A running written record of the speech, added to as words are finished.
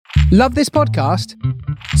Love this podcast?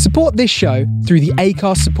 Support this show through the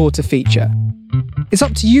Acast supporter feature. It's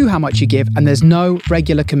up to you how much you give, and there's no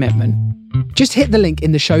regular commitment. Just hit the link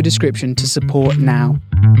in the show description to support now.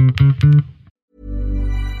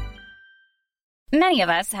 Many of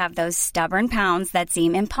us have those stubborn pounds that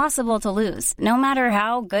seem impossible to lose, no matter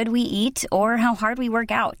how good we eat or how hard we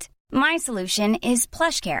work out. My solution is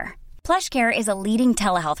PlushCare. PlushCare is a leading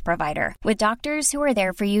telehealth provider with doctors who are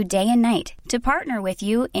there for you day and night to partner with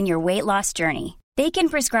you in your weight loss journey. They can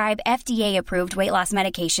prescribe FDA-approved weight loss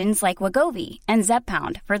medications like Wegovy and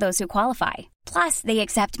Zepbound for those who qualify. Plus, they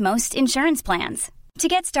accept most insurance plans. To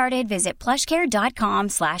get started, visit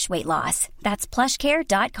plushcare.com/weightloss. That's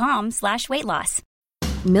plushcare.com/weightloss.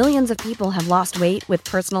 Millions of people have lost weight with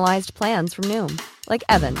personalized plans from Noom. Like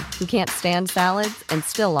Evan, who can't stand salads and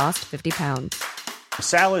still lost 50 pounds.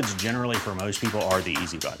 Salads generally for most people are the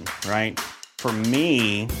easy button, right? For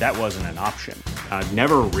me, that wasn't an option. I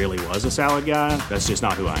never really was a salad guy. That's just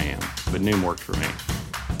not who I am. But Noom worked for me.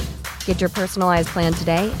 Get your personalized plan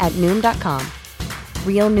today at Noom.com.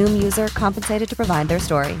 Real Noom user compensated to provide their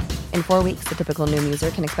story. In 4 weeks, the typical Noom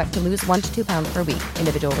user can expect to lose 1 to 2 pounds per week.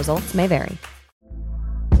 Individual results may vary.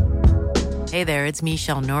 Hey there, it's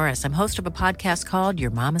Michelle Norris. I'm host of a podcast called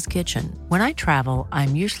Your Mama's Kitchen. When I travel,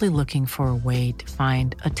 I'm usually looking for a way to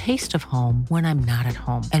find a taste of home when I'm not at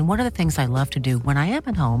home. And one of the things I love to do when I am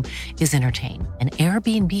at home is entertain. And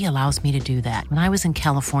Airbnb allows me to do that. When I was in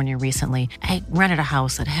California recently, I rented a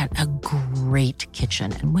house that had a great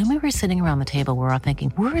kitchen. And when we were sitting around the table, we were all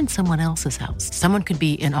thinking, we're in someone else's house. Someone could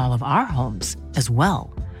be in all of our homes as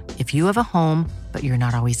well. If you have a home, but you're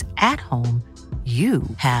not always at home, you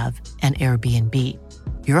have an Airbnb.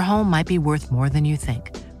 Your home might be worth more than you think.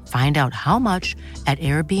 Find out how much at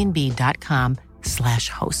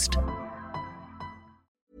airbnb.com/host.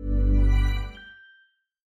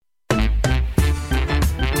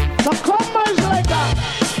 The commas like that.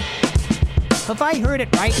 Have I heard it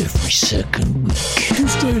right? Every second week.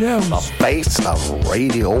 Stay down. The face of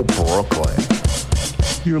Radio Brooklyn.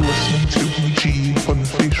 You're listening to weeG on the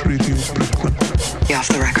Face Radio Brooklyn. Be off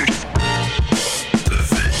the record. The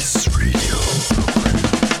Face Radio Brooklyn.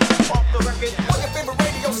 Off the record, on your favorite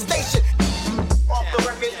radio station. Off the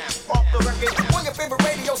record, on your favorite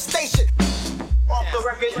radio station. Off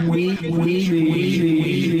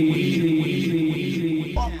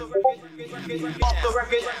the record, off the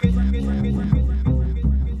record.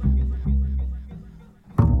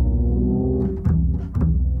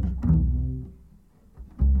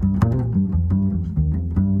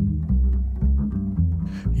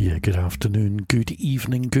 Yeah, good afternoon, good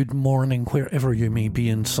evening, good morning, wherever you may be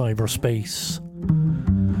in cyberspace.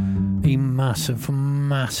 A massive,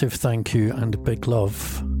 massive thank you and big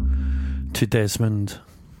love to Desmond.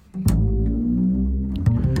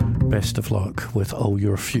 Best of luck with all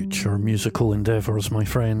your future musical endeavours, my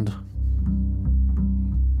friend.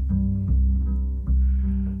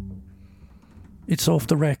 It's off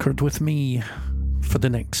the record with me for the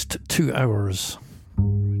next 2 hours.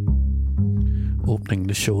 Opening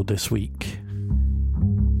the show this week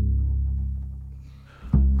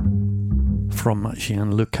from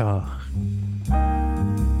Gianluca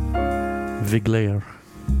Vigler.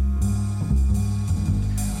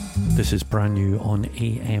 This is brand new on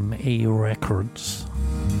AMA Records.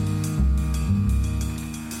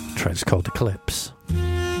 The track's called Eclipse.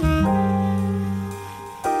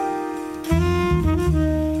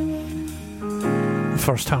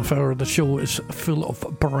 First half hour of the show is full of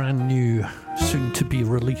brand new, soon to be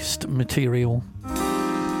released material.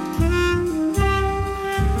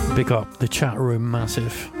 Big up the chat room,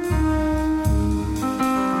 massive.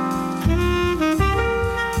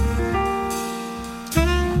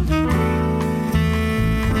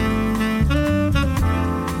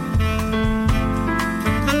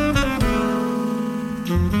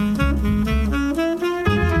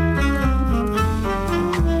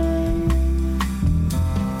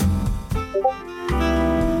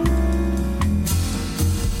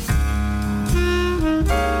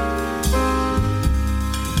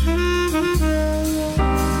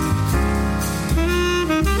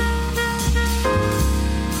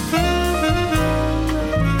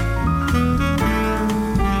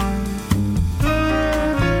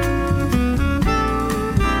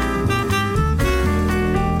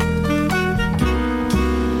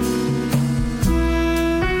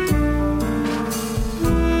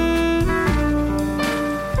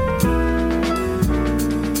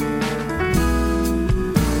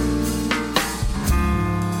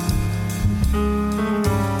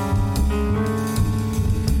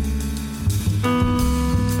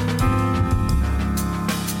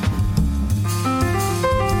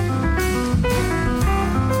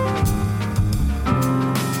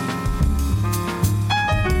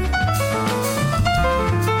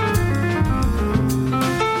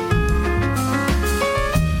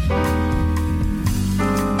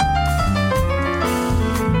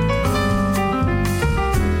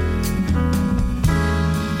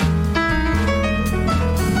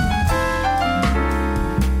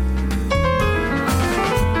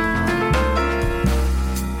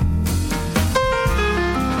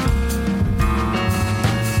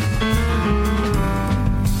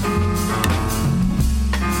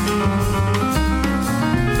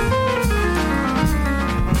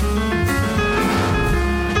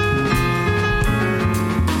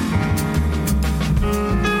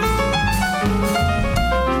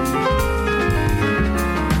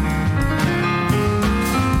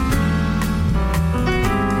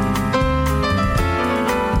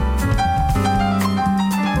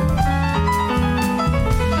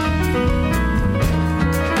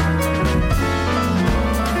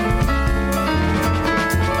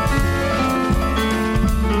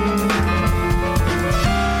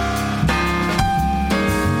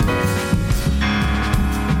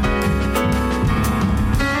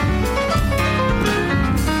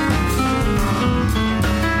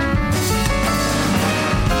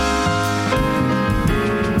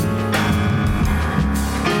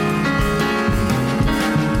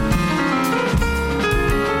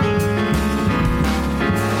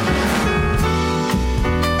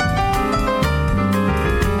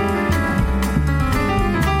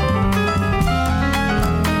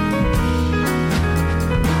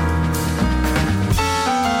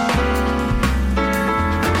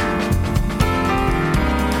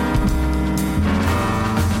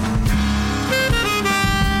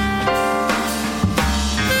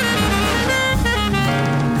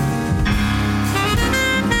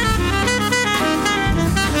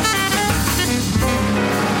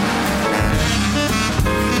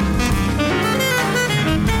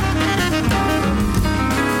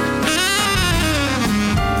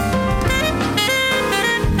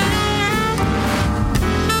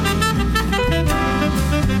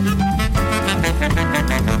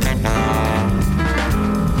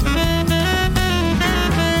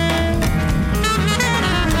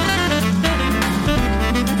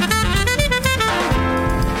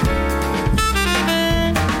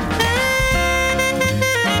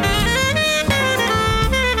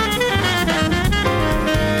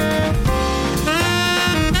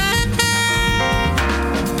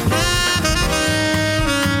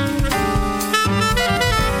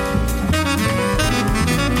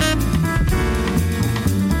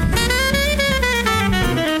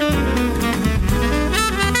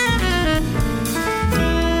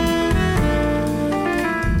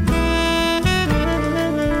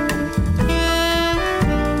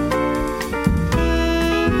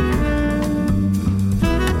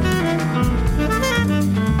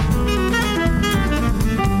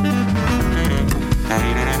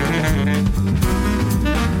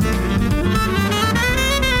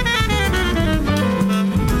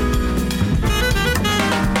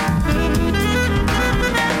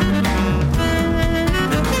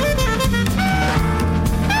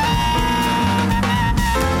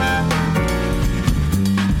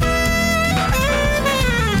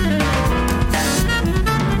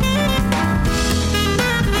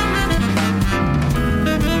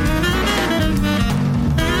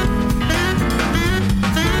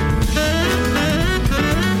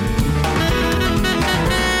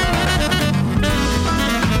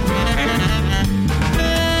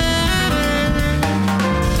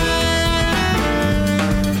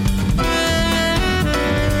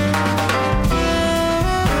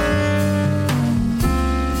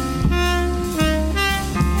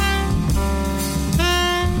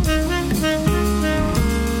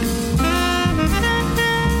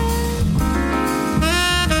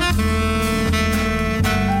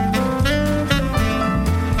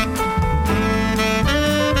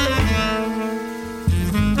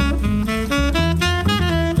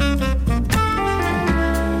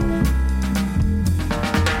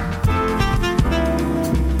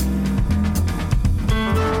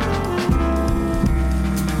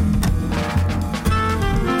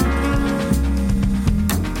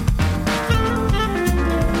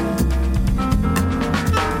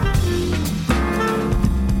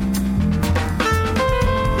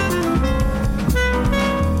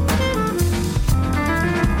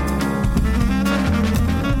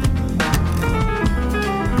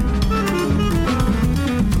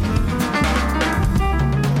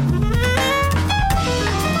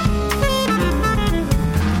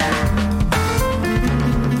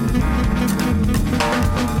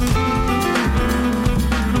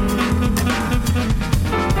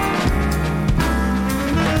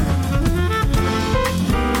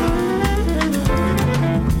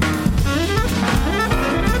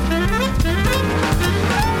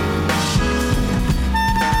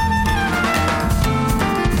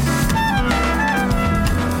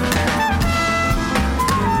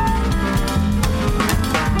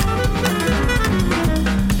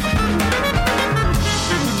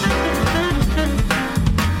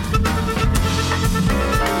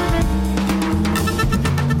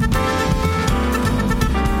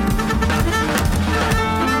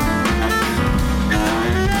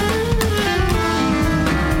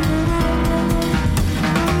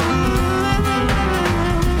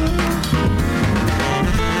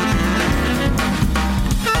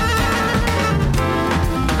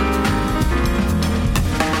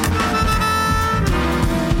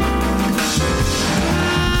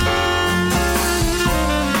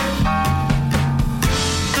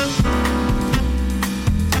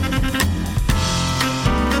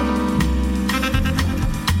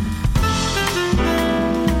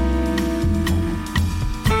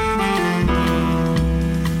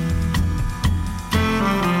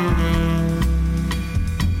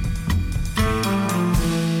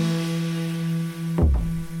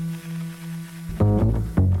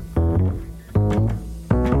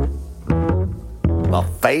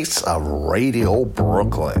 face of Radio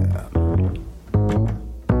Brooklyn.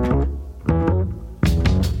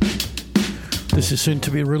 This is soon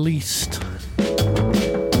to be released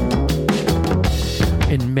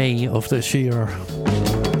in May of this year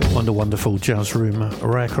on the wonderful Jazz Room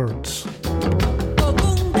Records.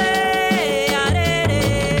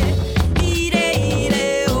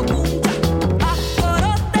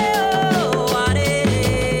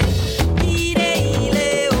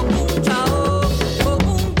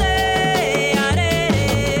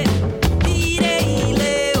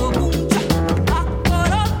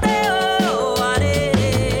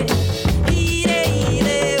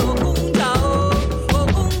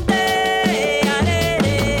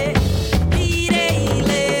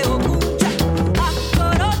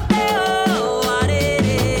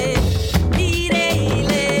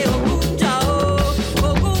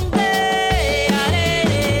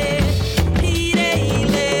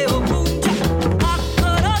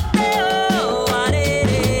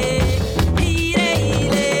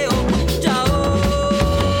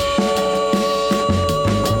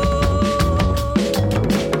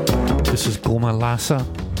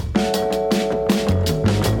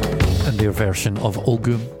 And their version of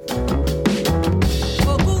Ogum.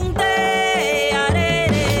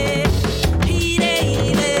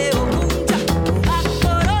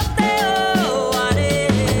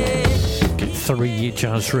 Get 3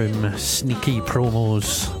 Jazz Room sneaky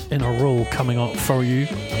promos in a row coming up for you.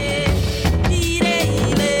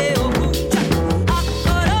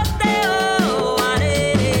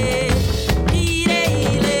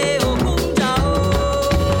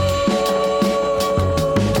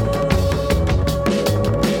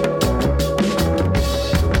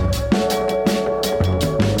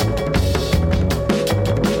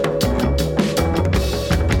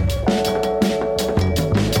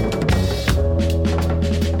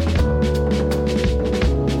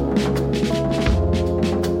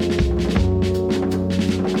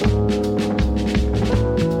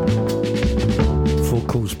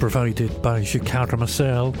 Provided by Jacques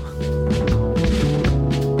Marcel.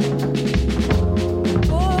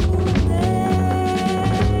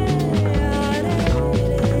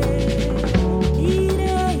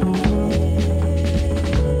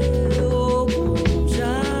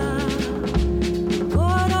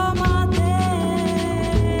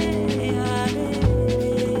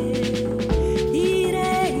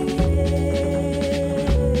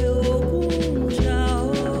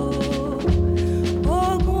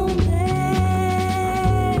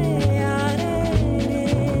 Yeah.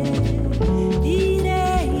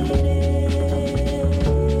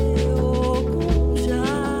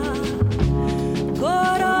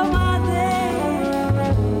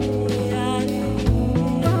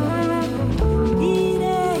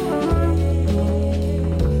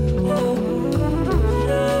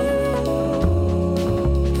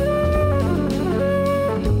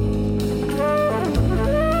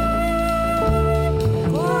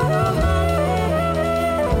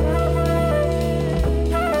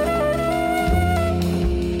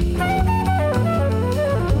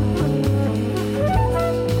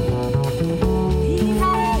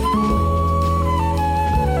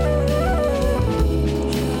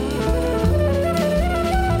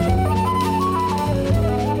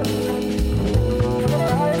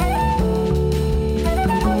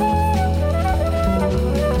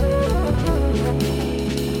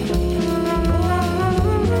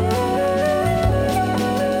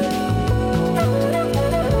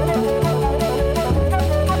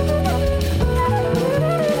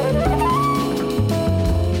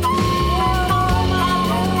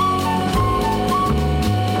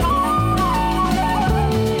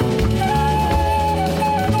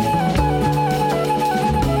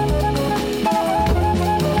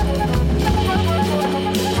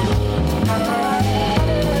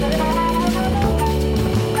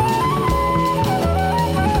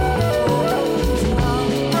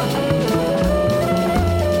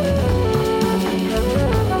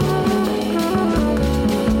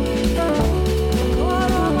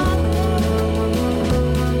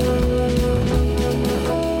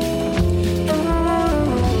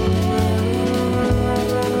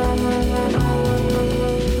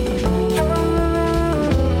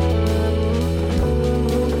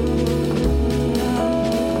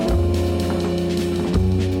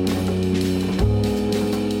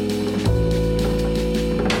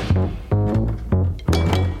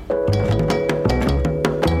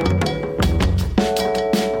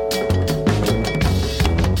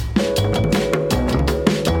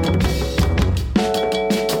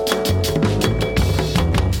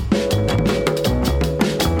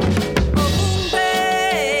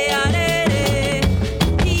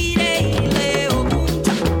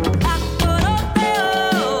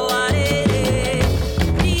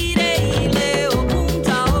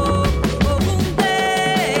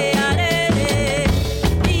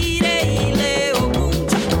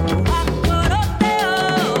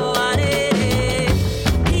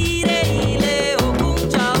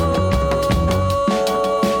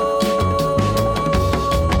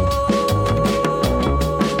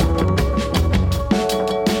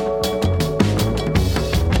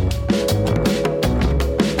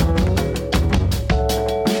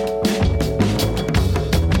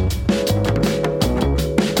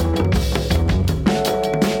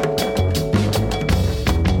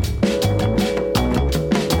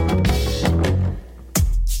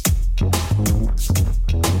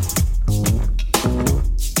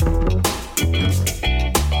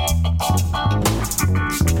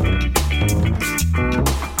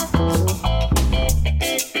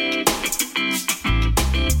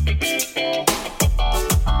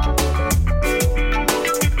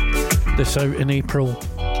 This out in April.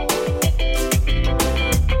 A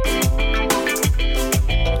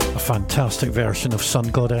fantastic version of Sun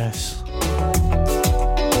Goddess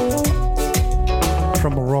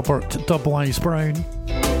from Robert Dubwise Brown.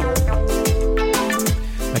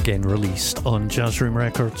 Again released on Jazzroom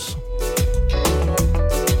Records.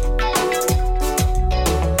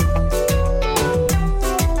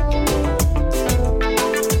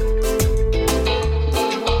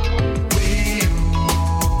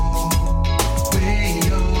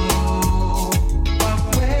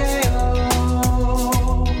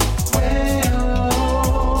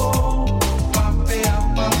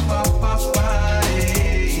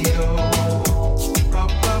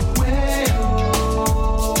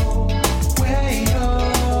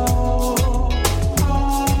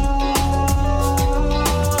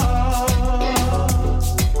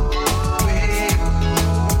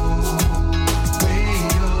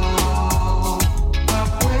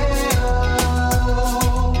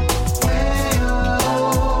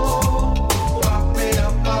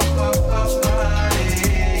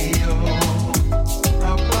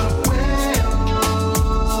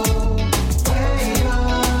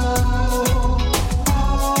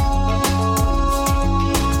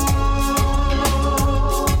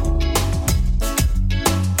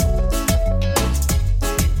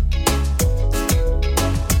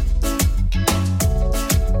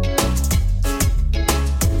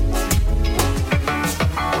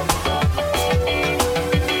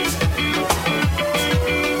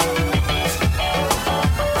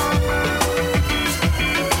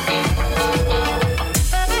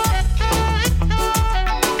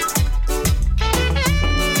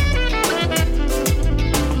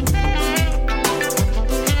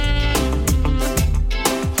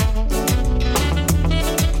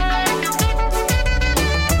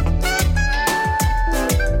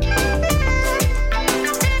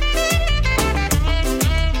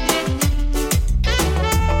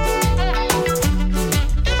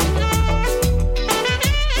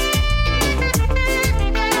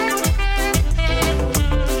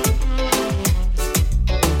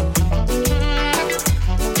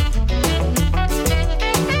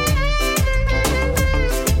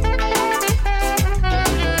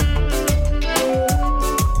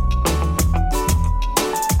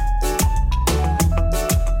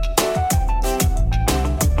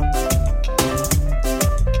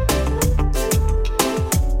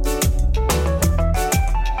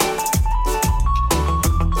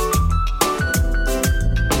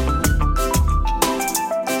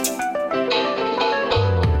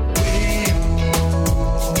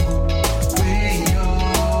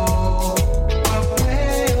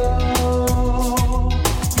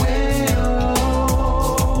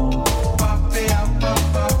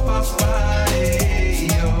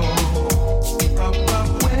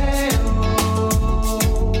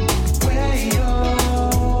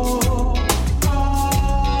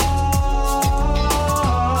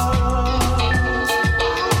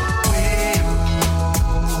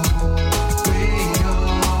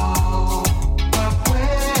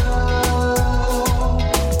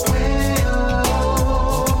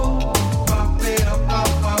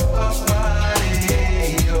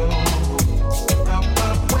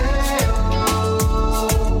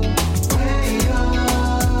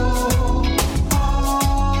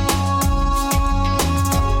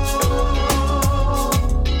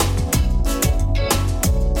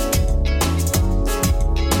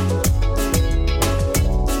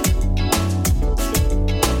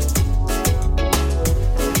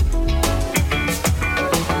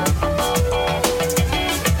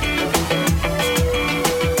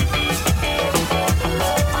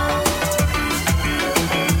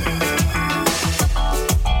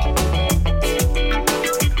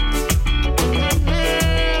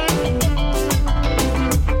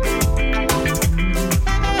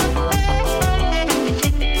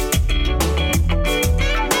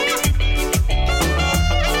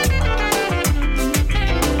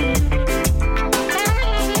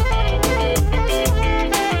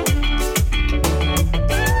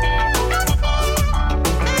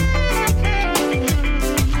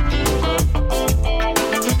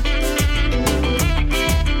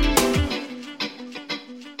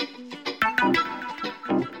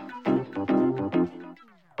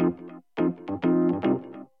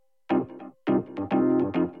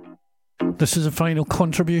 This is a final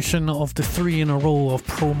contribution of the 3 in a row of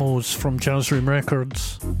promos from Jazzroom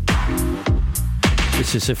Records.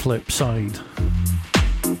 This is the flip side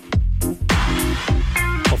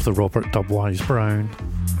of the Robert Dubwise Brown.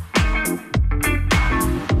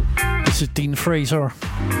 This is Dean Fraser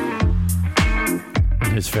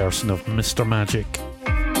and his version of Mr. Magic.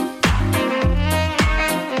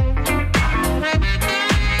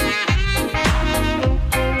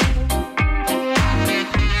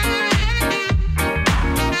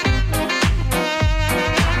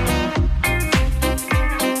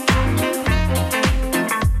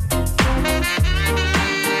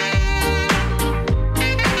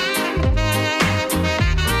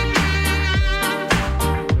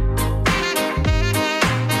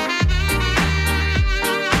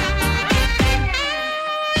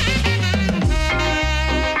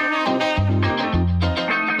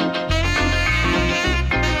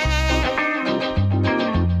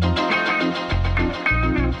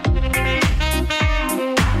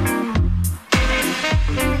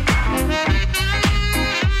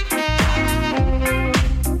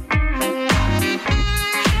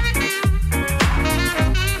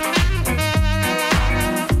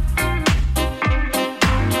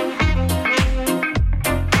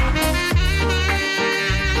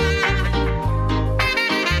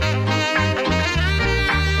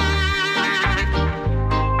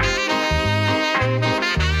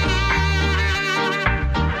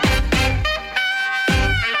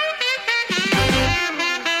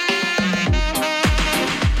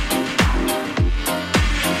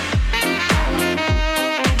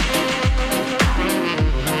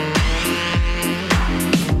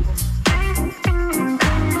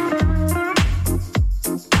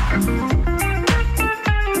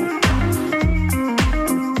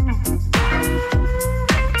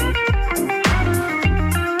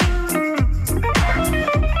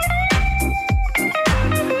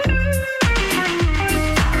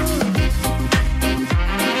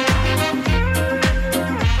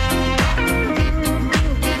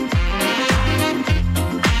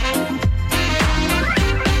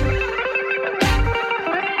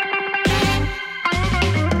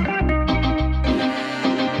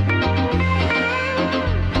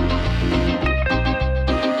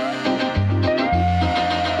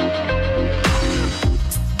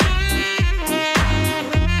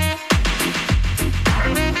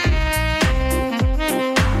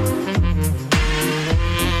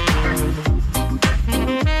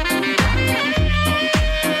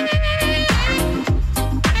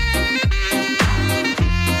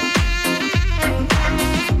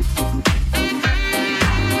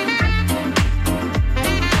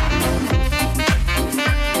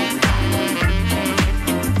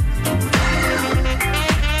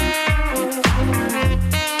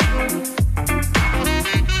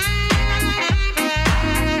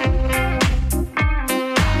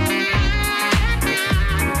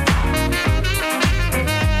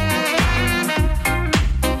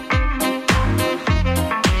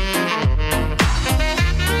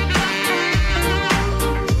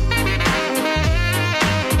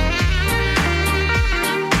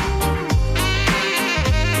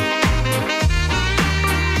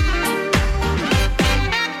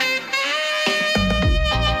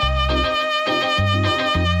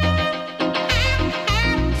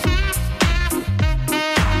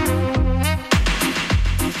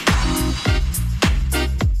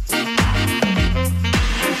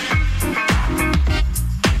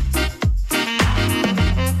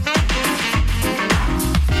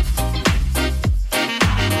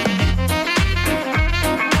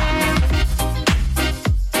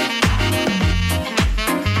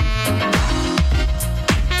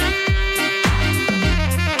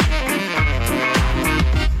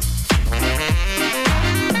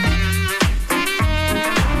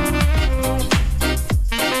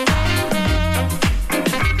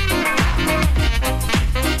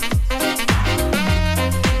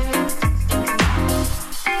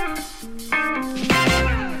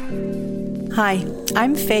 Hi,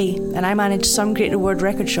 I'm Faye, and I manage Some Great Reward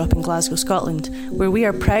Record Shop in Glasgow, Scotland, where we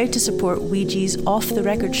are proud to support weeG's Off the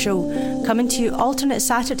Record show, coming to you alternate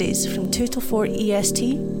Saturdays from 2 till 4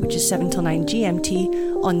 EST, which is 7 till 9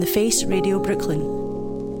 GMT, on The Face Radio Brooklyn.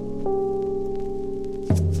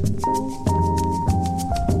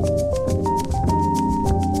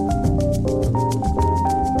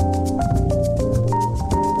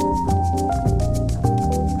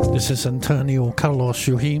 This is Antonio Carlos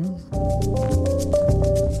Joachim.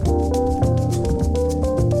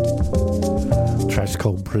 Track's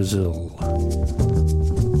called Brazil.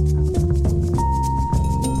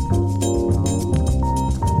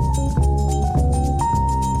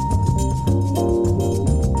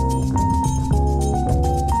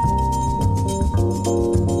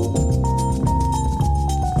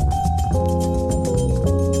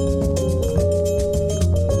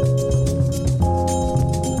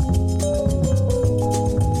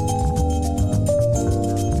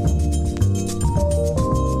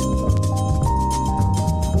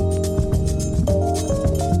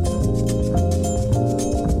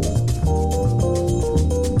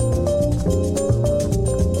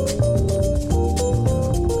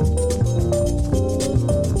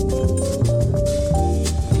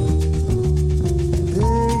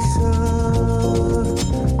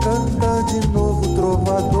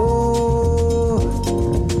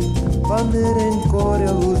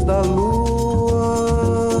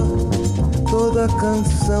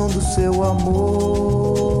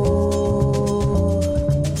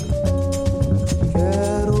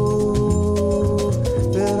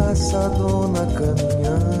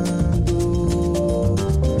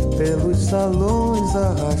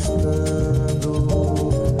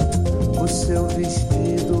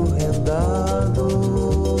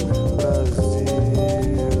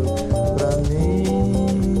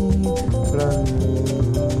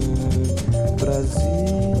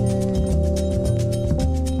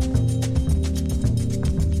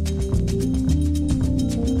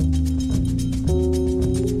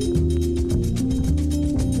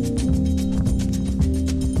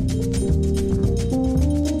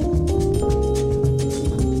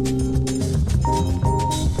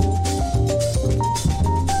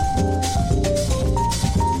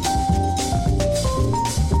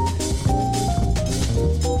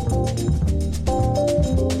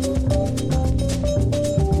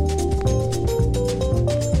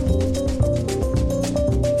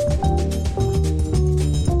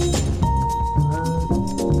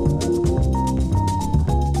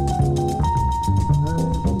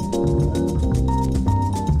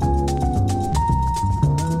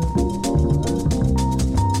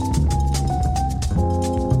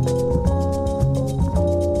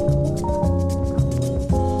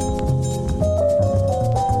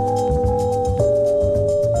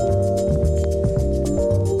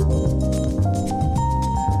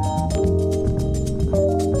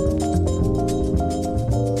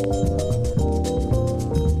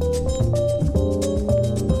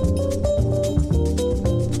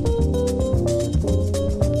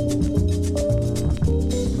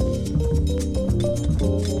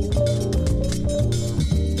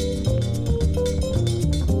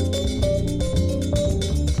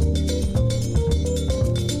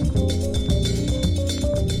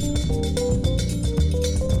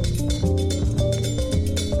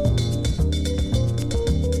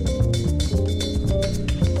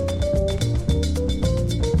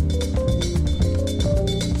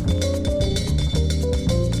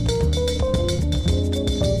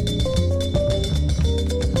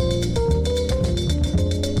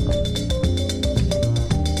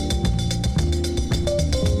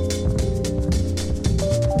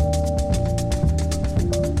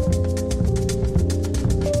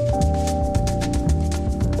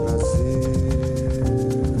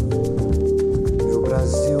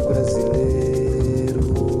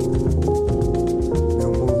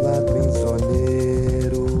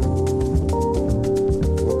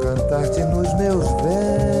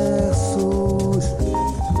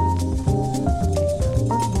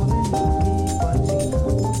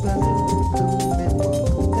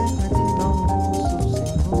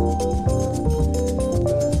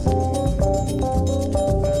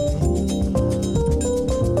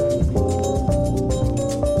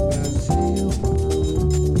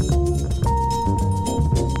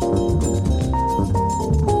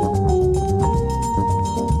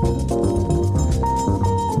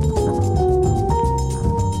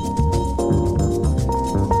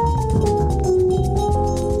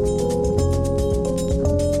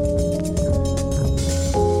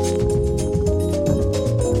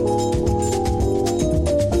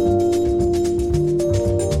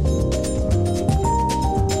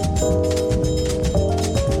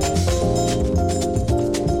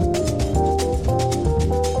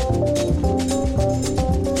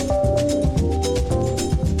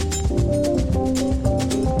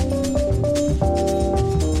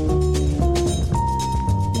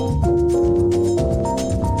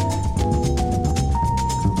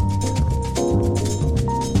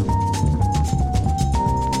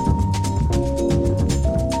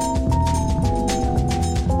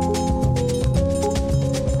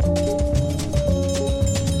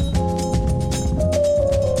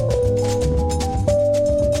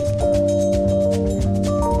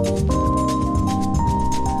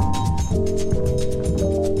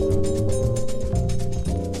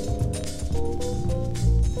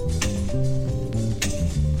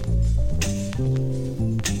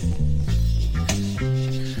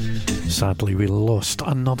 Sadly, we lost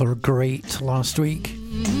another great last week.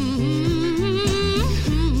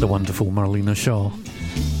 The wonderful Marlena Shaw.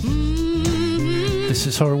 This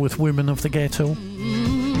is her with Women of the Ghetto.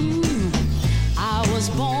 I was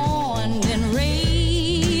born and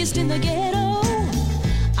raised in the ghetto.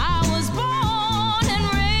 I was born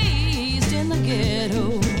and raised in the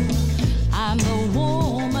ghetto. I'm the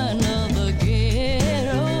woman of the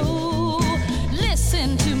ghetto.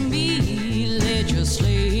 Listen to me,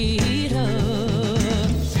 legislator.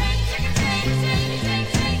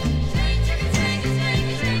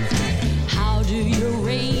 How do you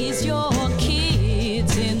raise your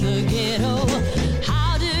kids in the ghetto?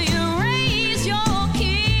 How do you raise your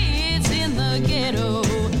kids in the ghetto?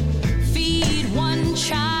 Feed one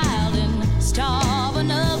child and starve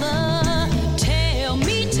another. Tell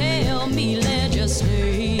me, legislator.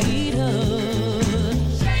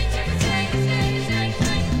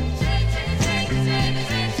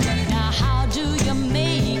 Now how do you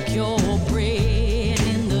make your bread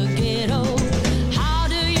in the ghetto? How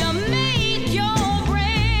do you make your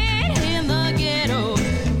bread in the ghetto?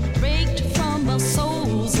 Raked from the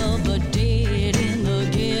souls of the dead in the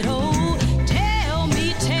ghetto. Tell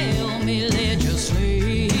me, legislator.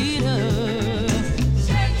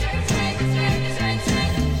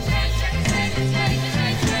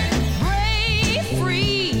 Brave,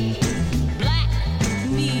 free, black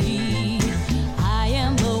me. I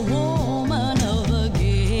am the woman of the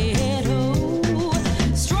ghetto.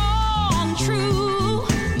 Strong, true,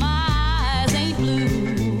 my eyes ain't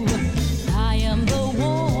blue. I am the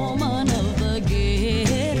woman of the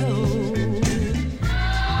ghetto.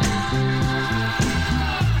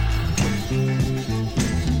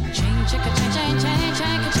 Chain, chicka, chain, chain, chain,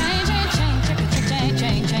 chain, chain, chain, chain, chicka, chain,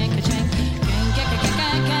 chain, chain, chain, chain. Gang, gang,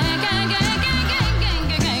 gang, gang, gang, gang, gang, gang,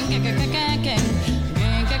 gang, gang, gang, gang, gang, gang, gang.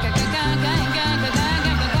 Gang, gang, gang, gang, gang, gang, gang, gang,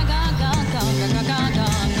 gang, gang,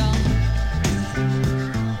 gang,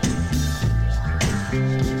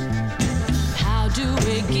 how do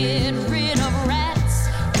we get rid of rats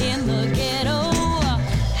in the ghetto?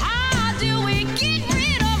 How do we get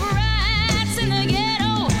rid of rats in the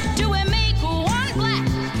ghetto? Do we make one black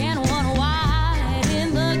and one white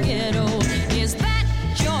in the ghetto? Is that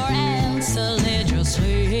your answer,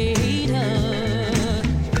 legislator?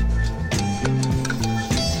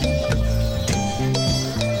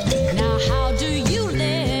 Now how do you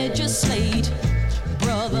legislate?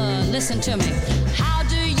 Brother, listen to me. How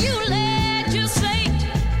do you legislate,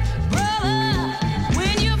 brother,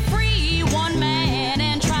 when you free one man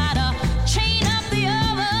and try to chain up the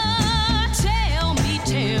other?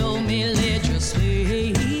 Tell me,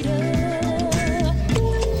 legislator.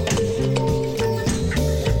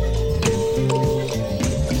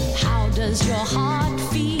 How does your heart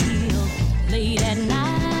feel late at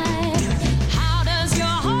night? How does your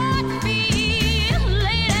heart feel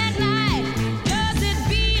late at night? Does it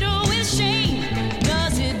beat with shame?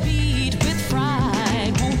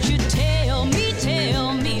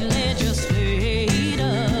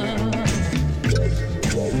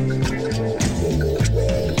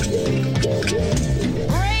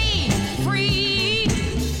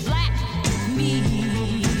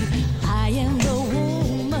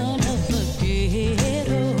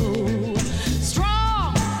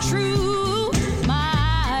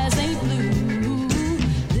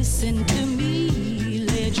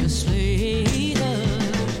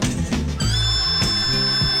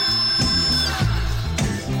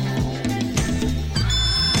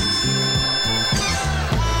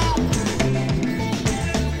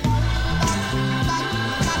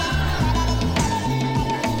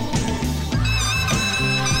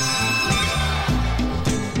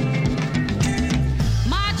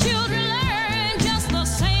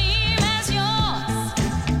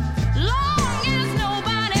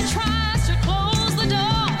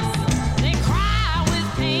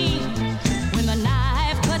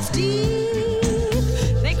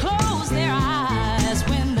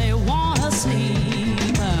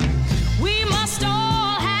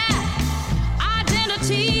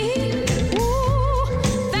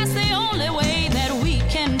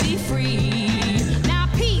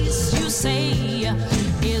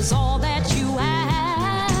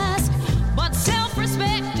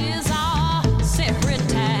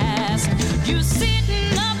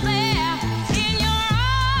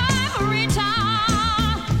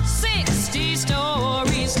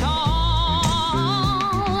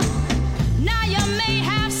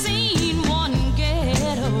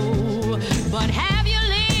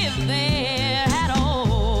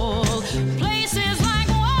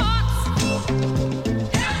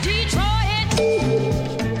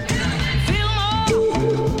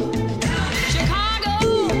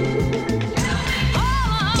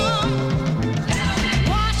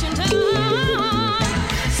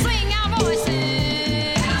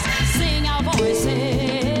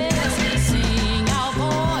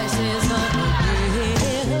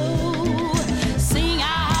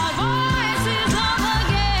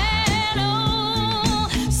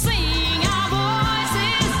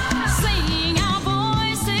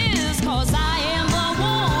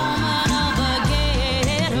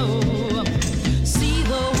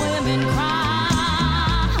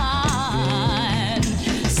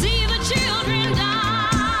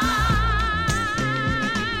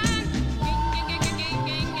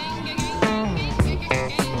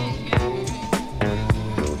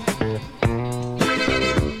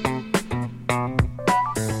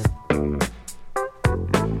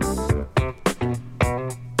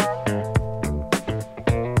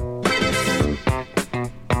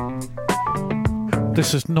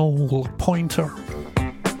 This is Noel Pointer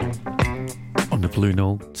on the Blue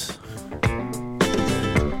Note.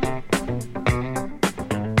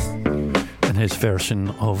 And his version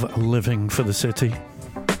of Living for the City.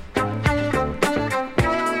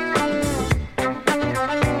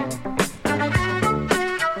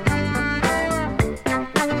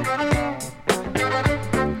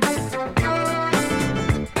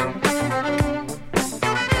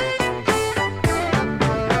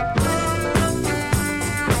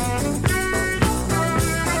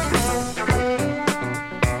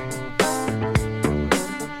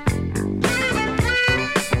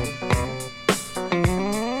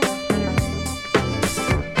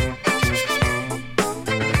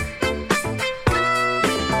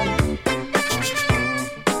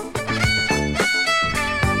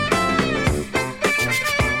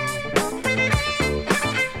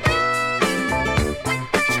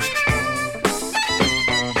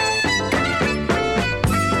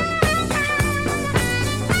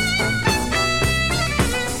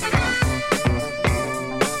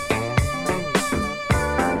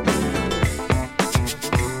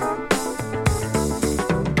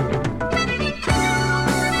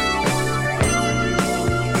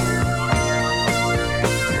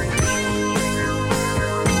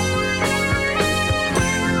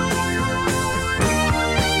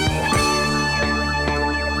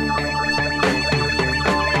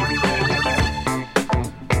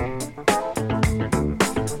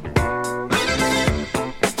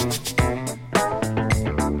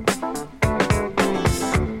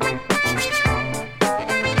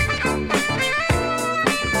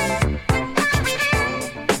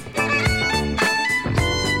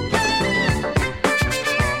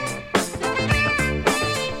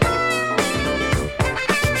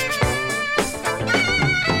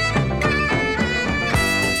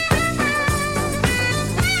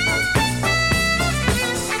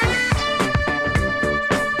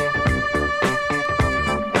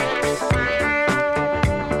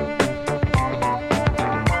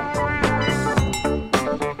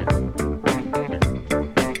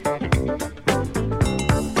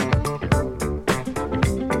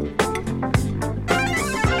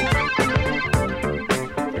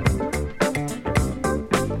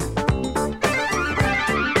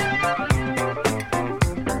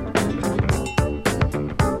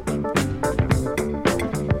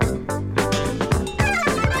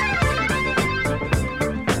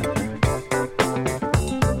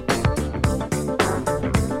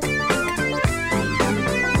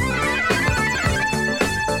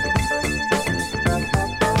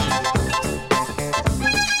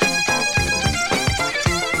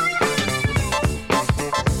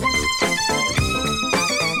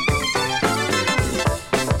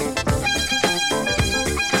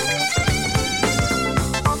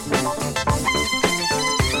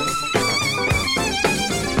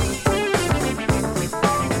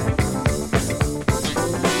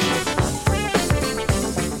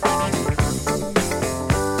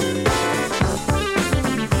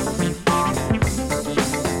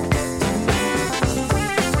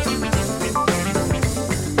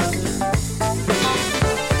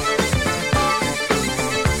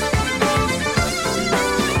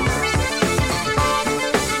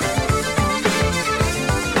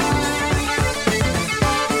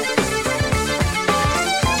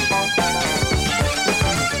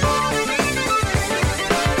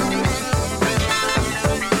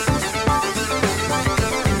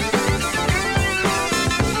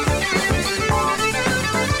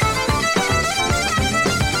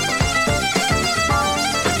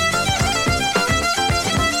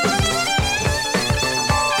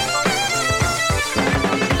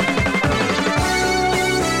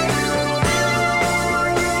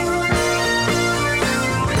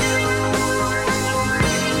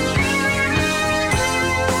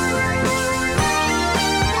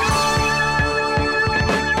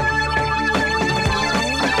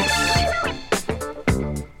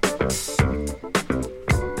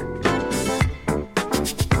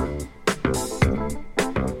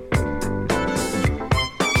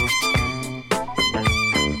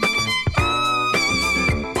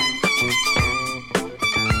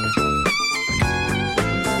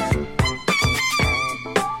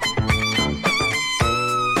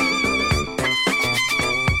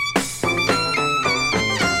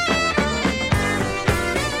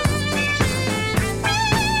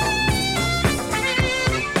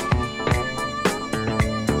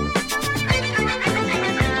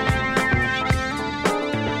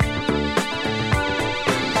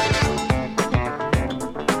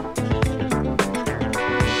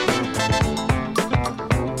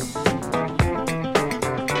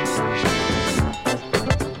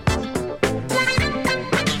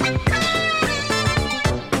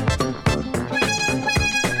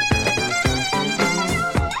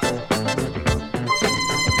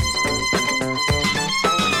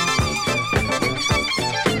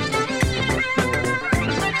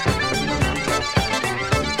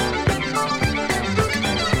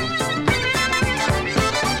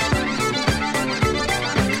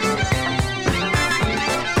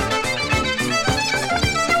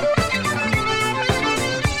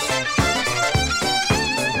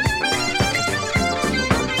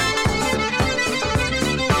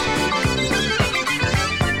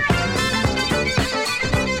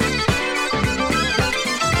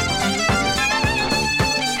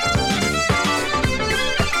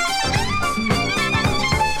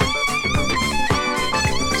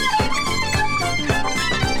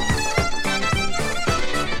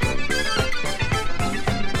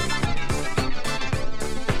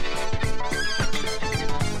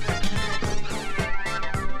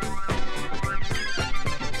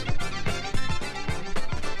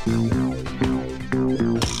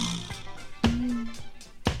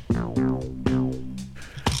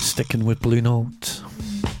 with Blue Note.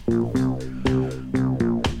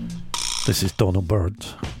 This is Donald Byrd.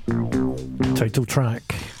 Title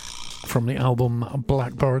track from the album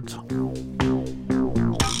Blackbird.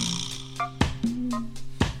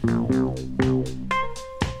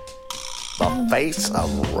 The face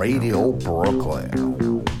of Radio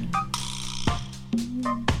Brooklyn.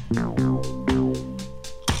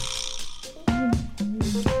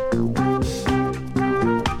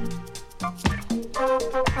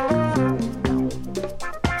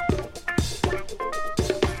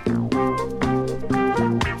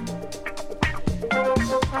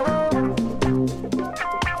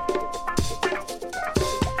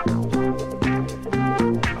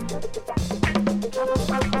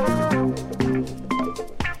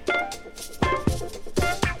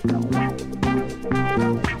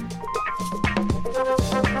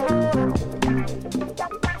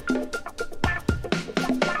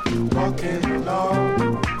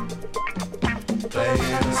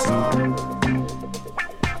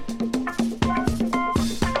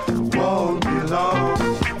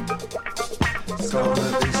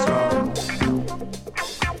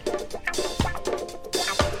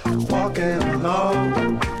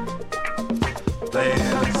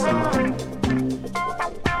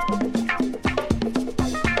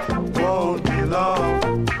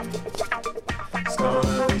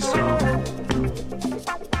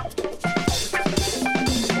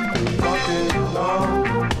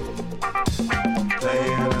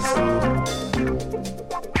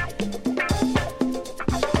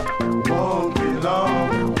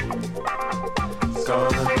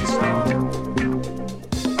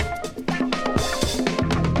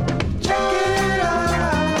 Check it out,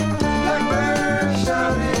 like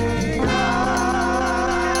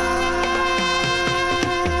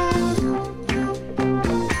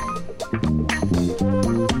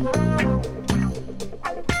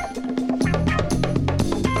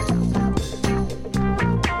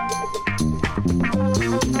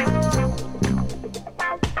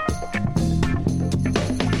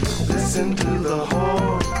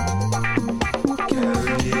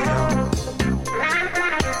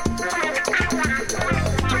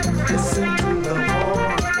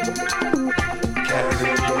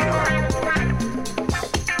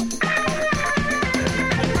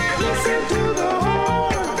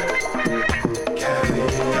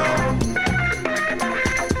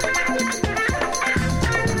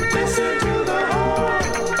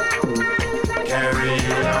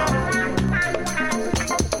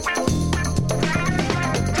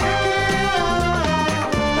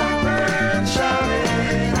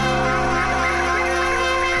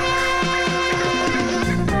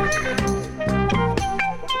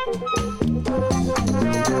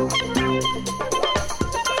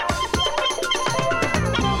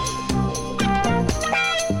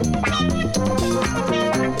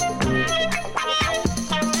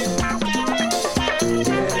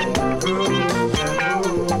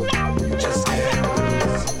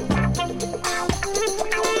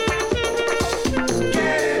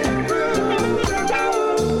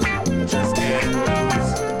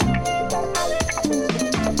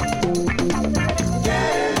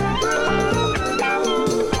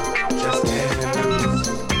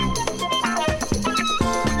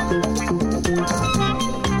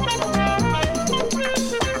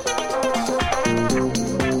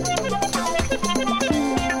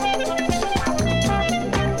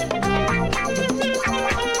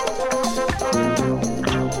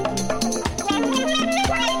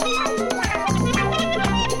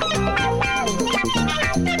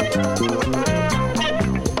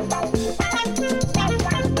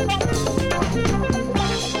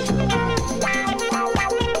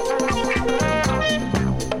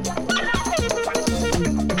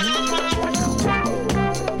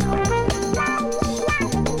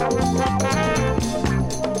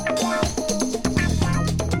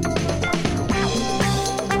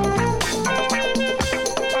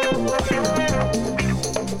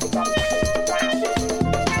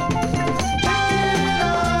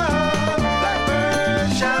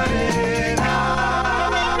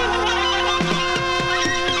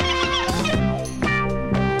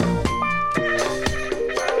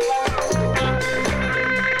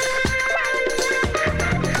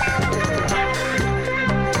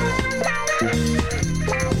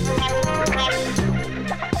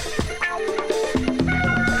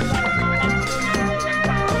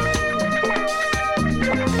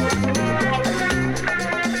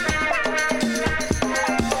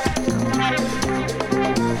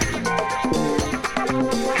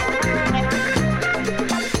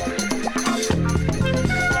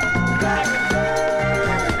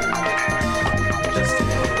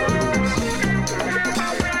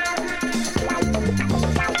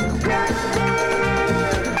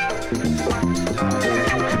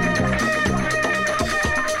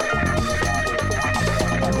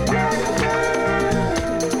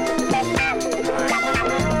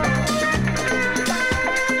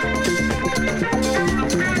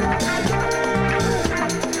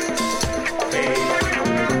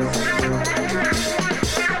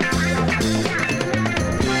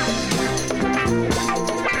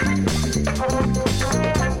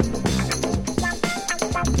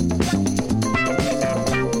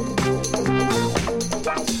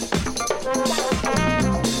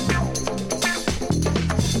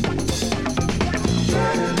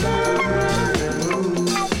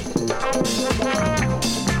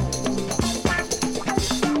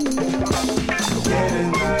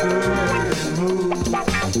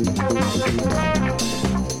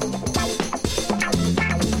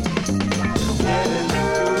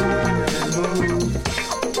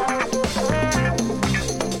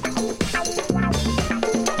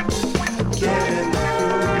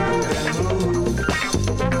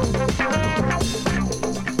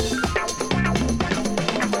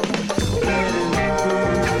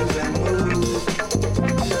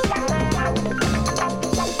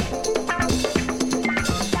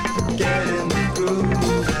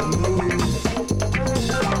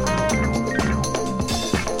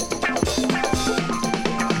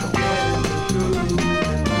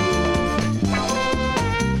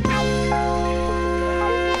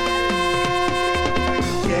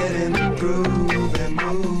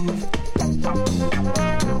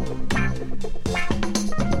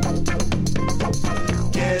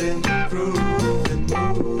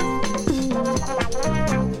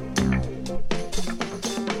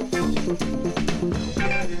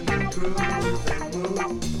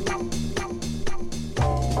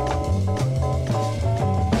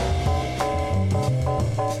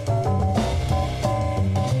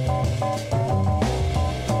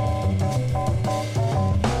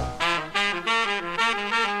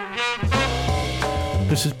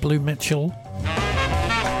This is Blue Mitchell.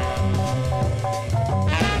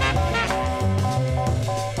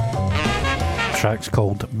 Track's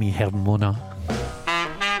called Mi Hermona.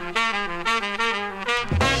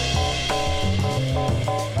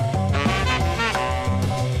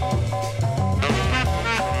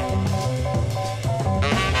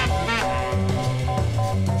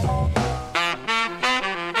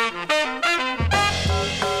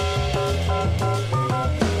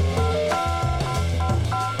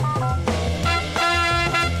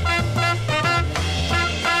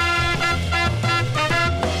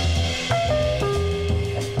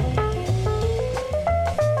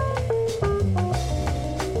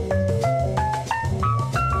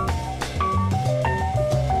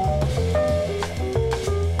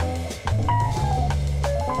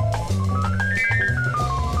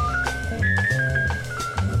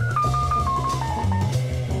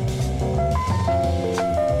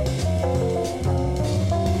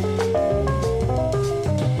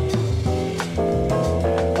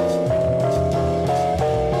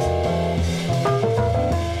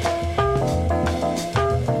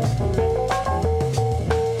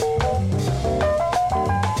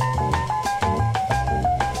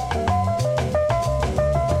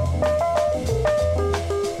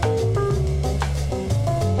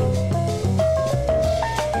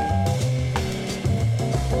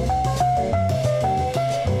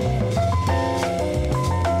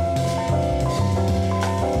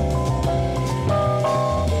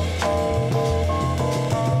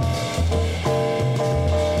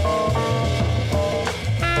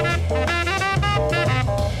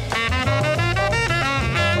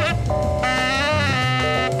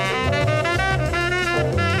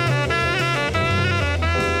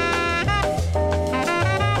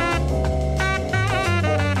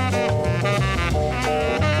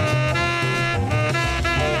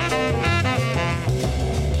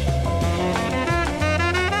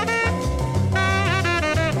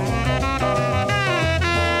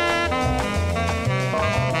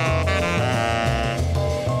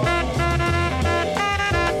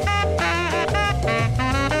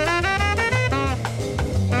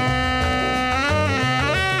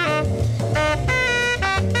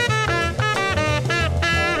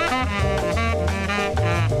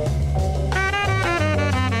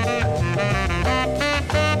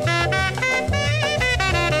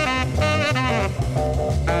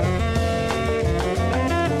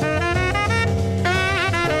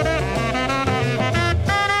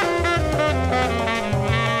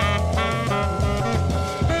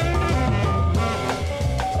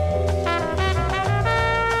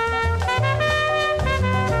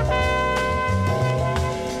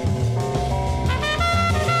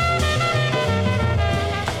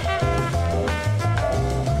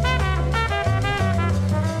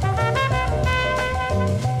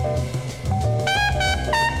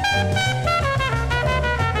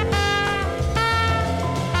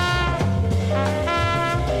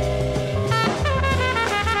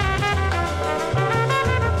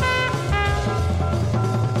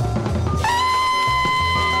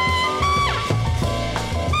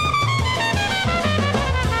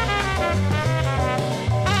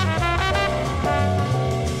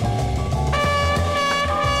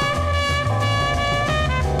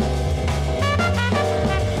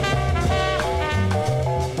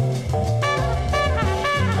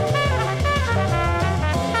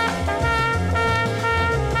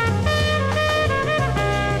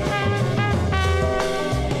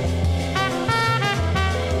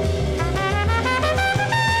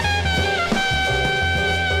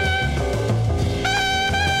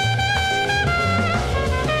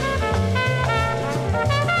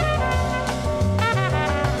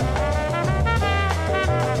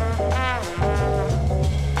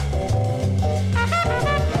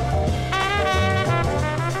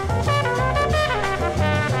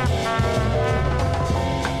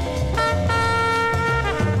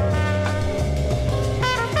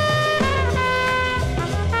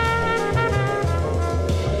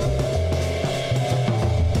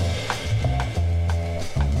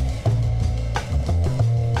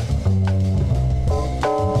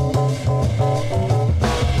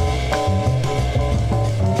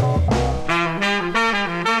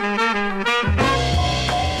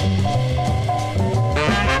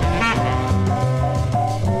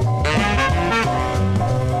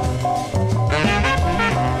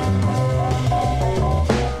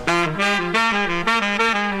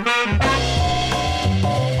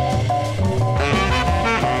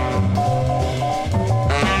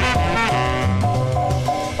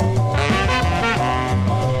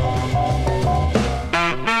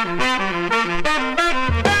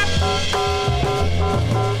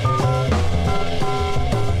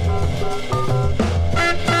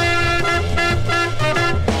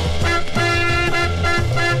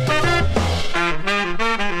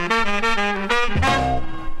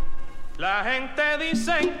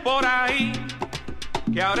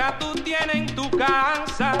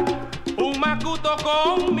 casa, un macuto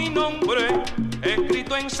con mi nombre,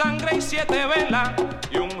 escrito en sangre y 7 velas,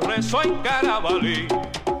 y un rezo en carabalí,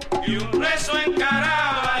 y un rezo en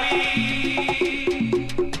carabalí.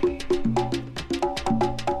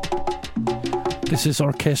 This is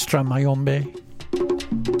Orchestra Mayombe.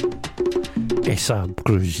 Esa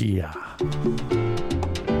brujía.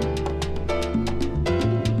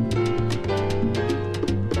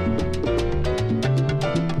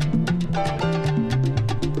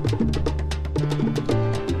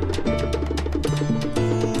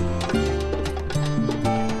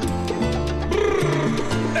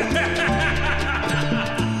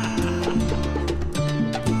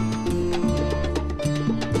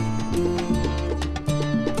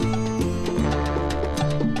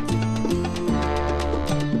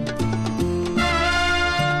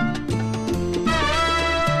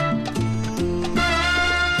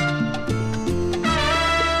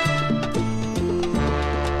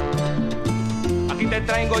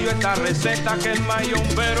 Traigo yo esta receta que el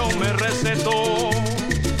mayombero me recetó.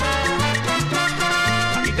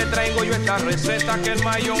 Aquí te traigo yo esta receta que el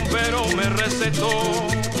mayombero me recetó.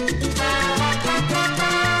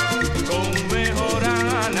 Con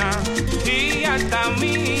mejorana y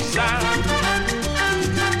altamisa.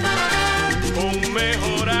 Con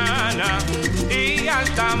mejorana y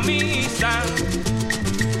altamisa.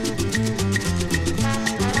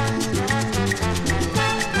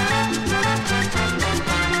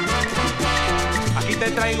 Te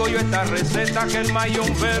traigo yo esta receta que el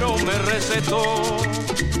mayombero me recetó.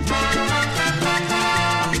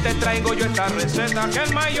 Aquí te traigo yo esta receta que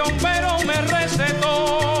el mayombero me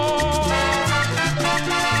recetó.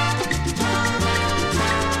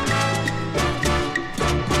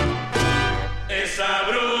 Esa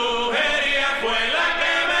brujería fue la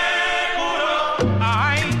que me curó.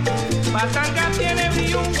 Ay, patanga tiene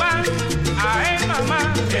viupa. Ay,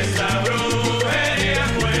 mamá, esa brujería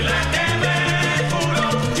fue la que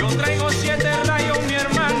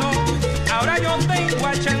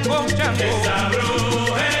chango, chango. Esa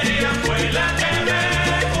brujería fue la que me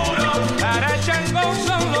curó. Para chango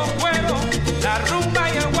son los cueros, la rumba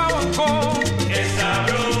y el guaguancó. Esa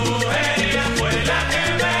brujería fue la que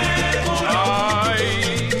me curó. Ay,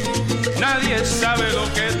 nadie sabe lo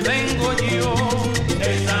que tengo yo.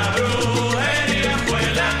 Esa brujería fue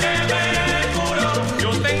la que me curó. Yo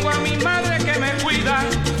tengo a mi madre que me cuida,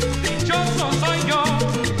 dichoso soy yo.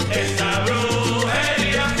 Esa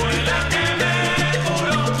brujería fue la que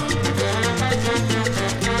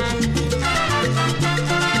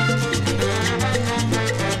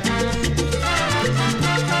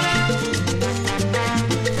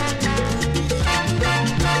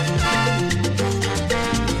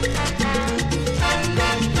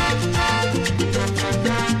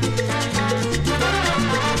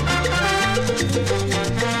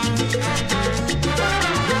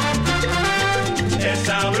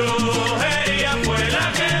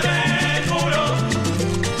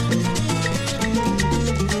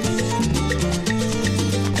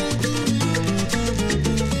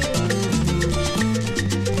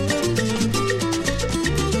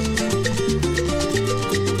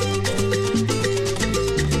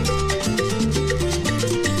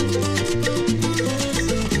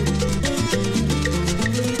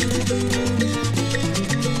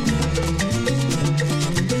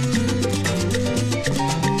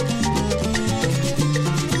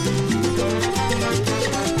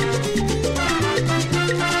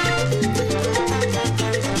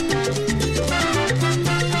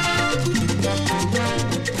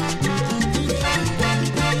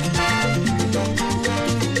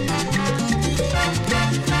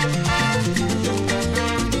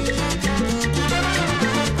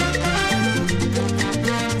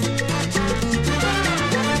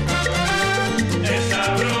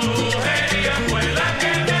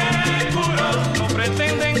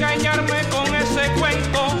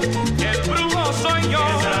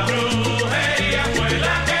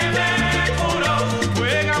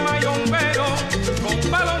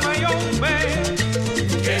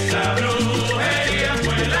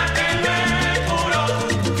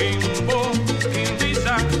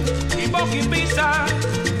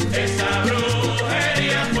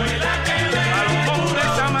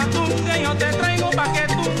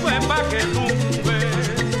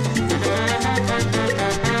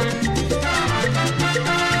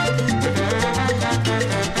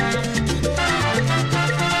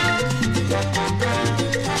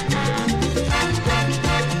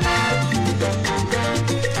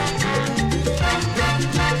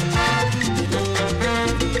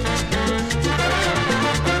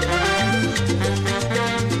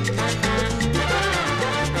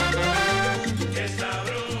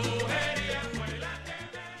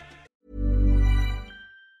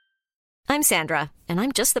I'm Sandra, and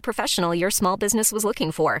I'm just the professional your small business was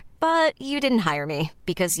looking for. But you didn't hire me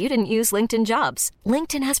because you didn't use LinkedIn Jobs.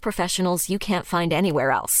 LinkedIn has professionals you can't find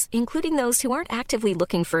anywhere else, including those who aren't actively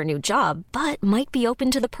looking for a new job, but might be open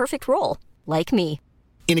to the perfect role, like me.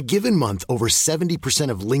 In a given month, over 70%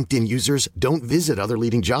 of LinkedIn users don't visit other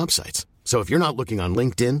leading job sites. So if you're not looking on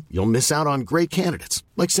LinkedIn, you'll miss out on great candidates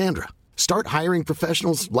like Sandra. Start hiring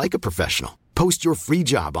professionals like a professional. Post your free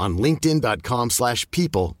job on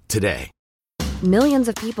linkedin.com/people today. Millions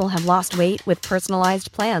of people have lost weight with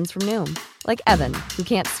personalized plans from Noom. Like Evan, who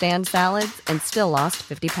can't stand salads and still lost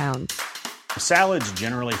 50 pounds. Salads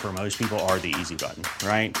generally for most people are the easy button,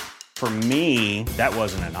 right? For me, that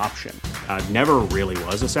wasn't an option. I never really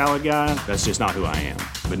was a salad guy. That's just not who I am.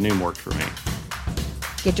 But Noom worked for me.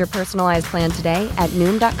 Get your personalized plan today at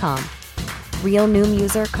Noom.com. Real Noom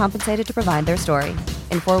user compensated to provide their story.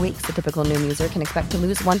 In 4 weeks, the typical Noom user can expect to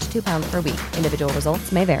lose 1 to 2 pounds per week. Individual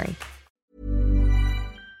results may vary.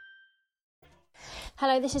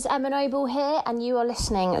 Hello, this is Emma Noble here, and you are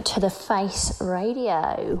listening to The Face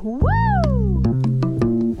Radio. Woo!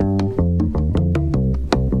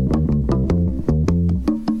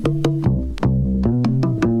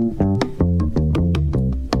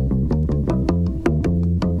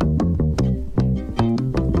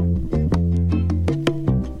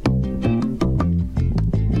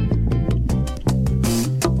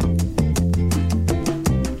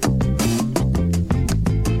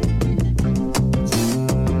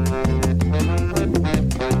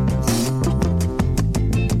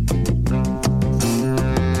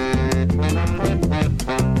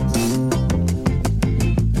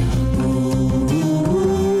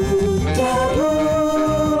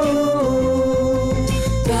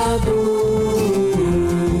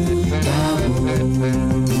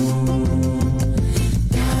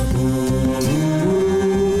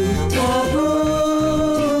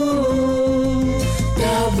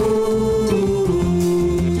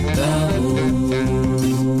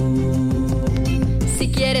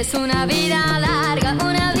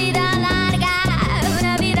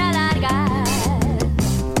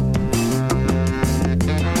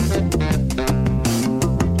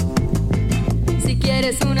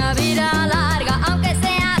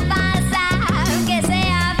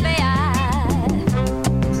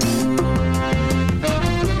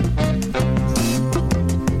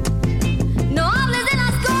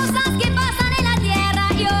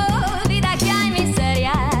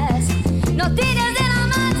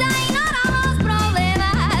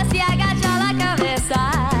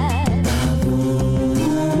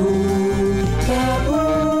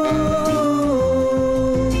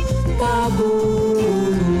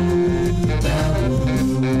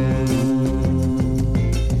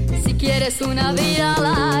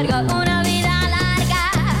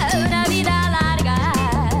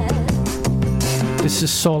 This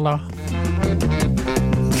is Sola.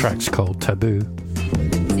 The track's called Taboo.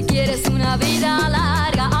 Si quieres una vida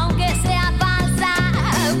larga, aunque sea falsa,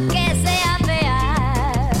 aunque sea fea.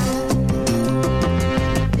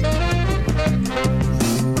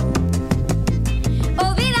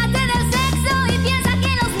 Olvídate del sexo y piensa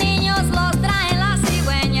que los niños los traen las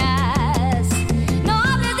cigüeñas. No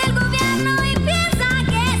hables del gobierno y piensa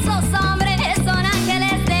que esos hombres son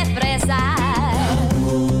ángeles de fresa.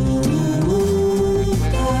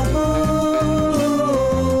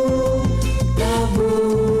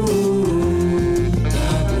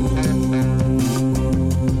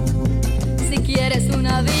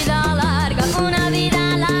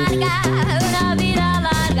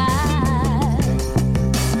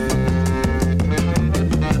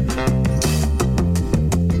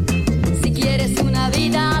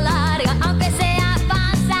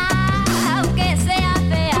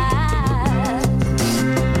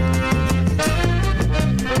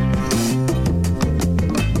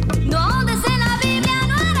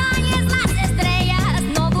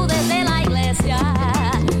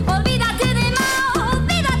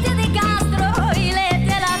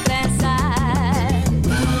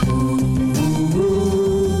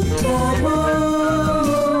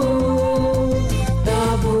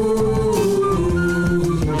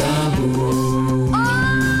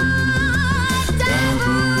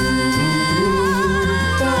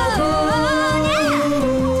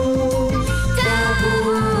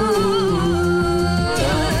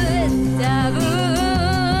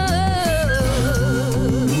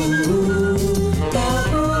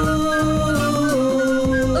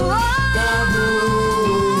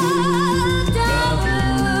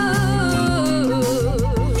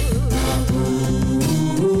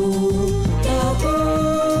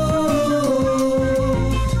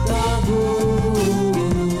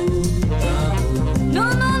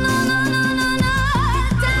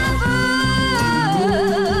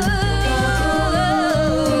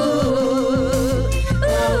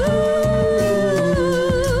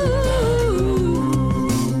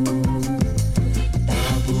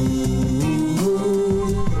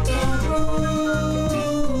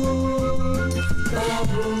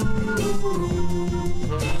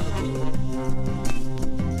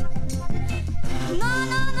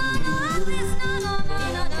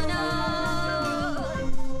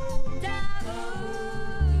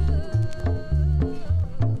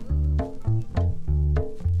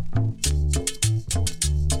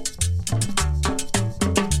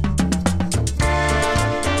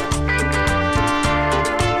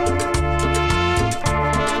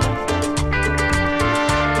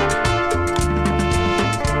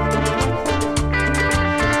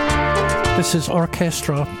 This is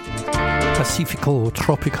Orchestra Pacifico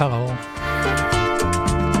Tropical.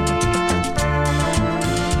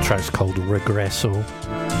 The track's called Regreso.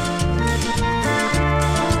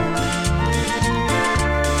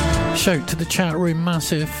 Shout to the chat room,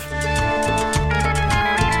 massive.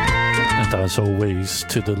 And as always,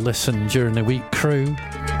 to the Listen During the Week crew.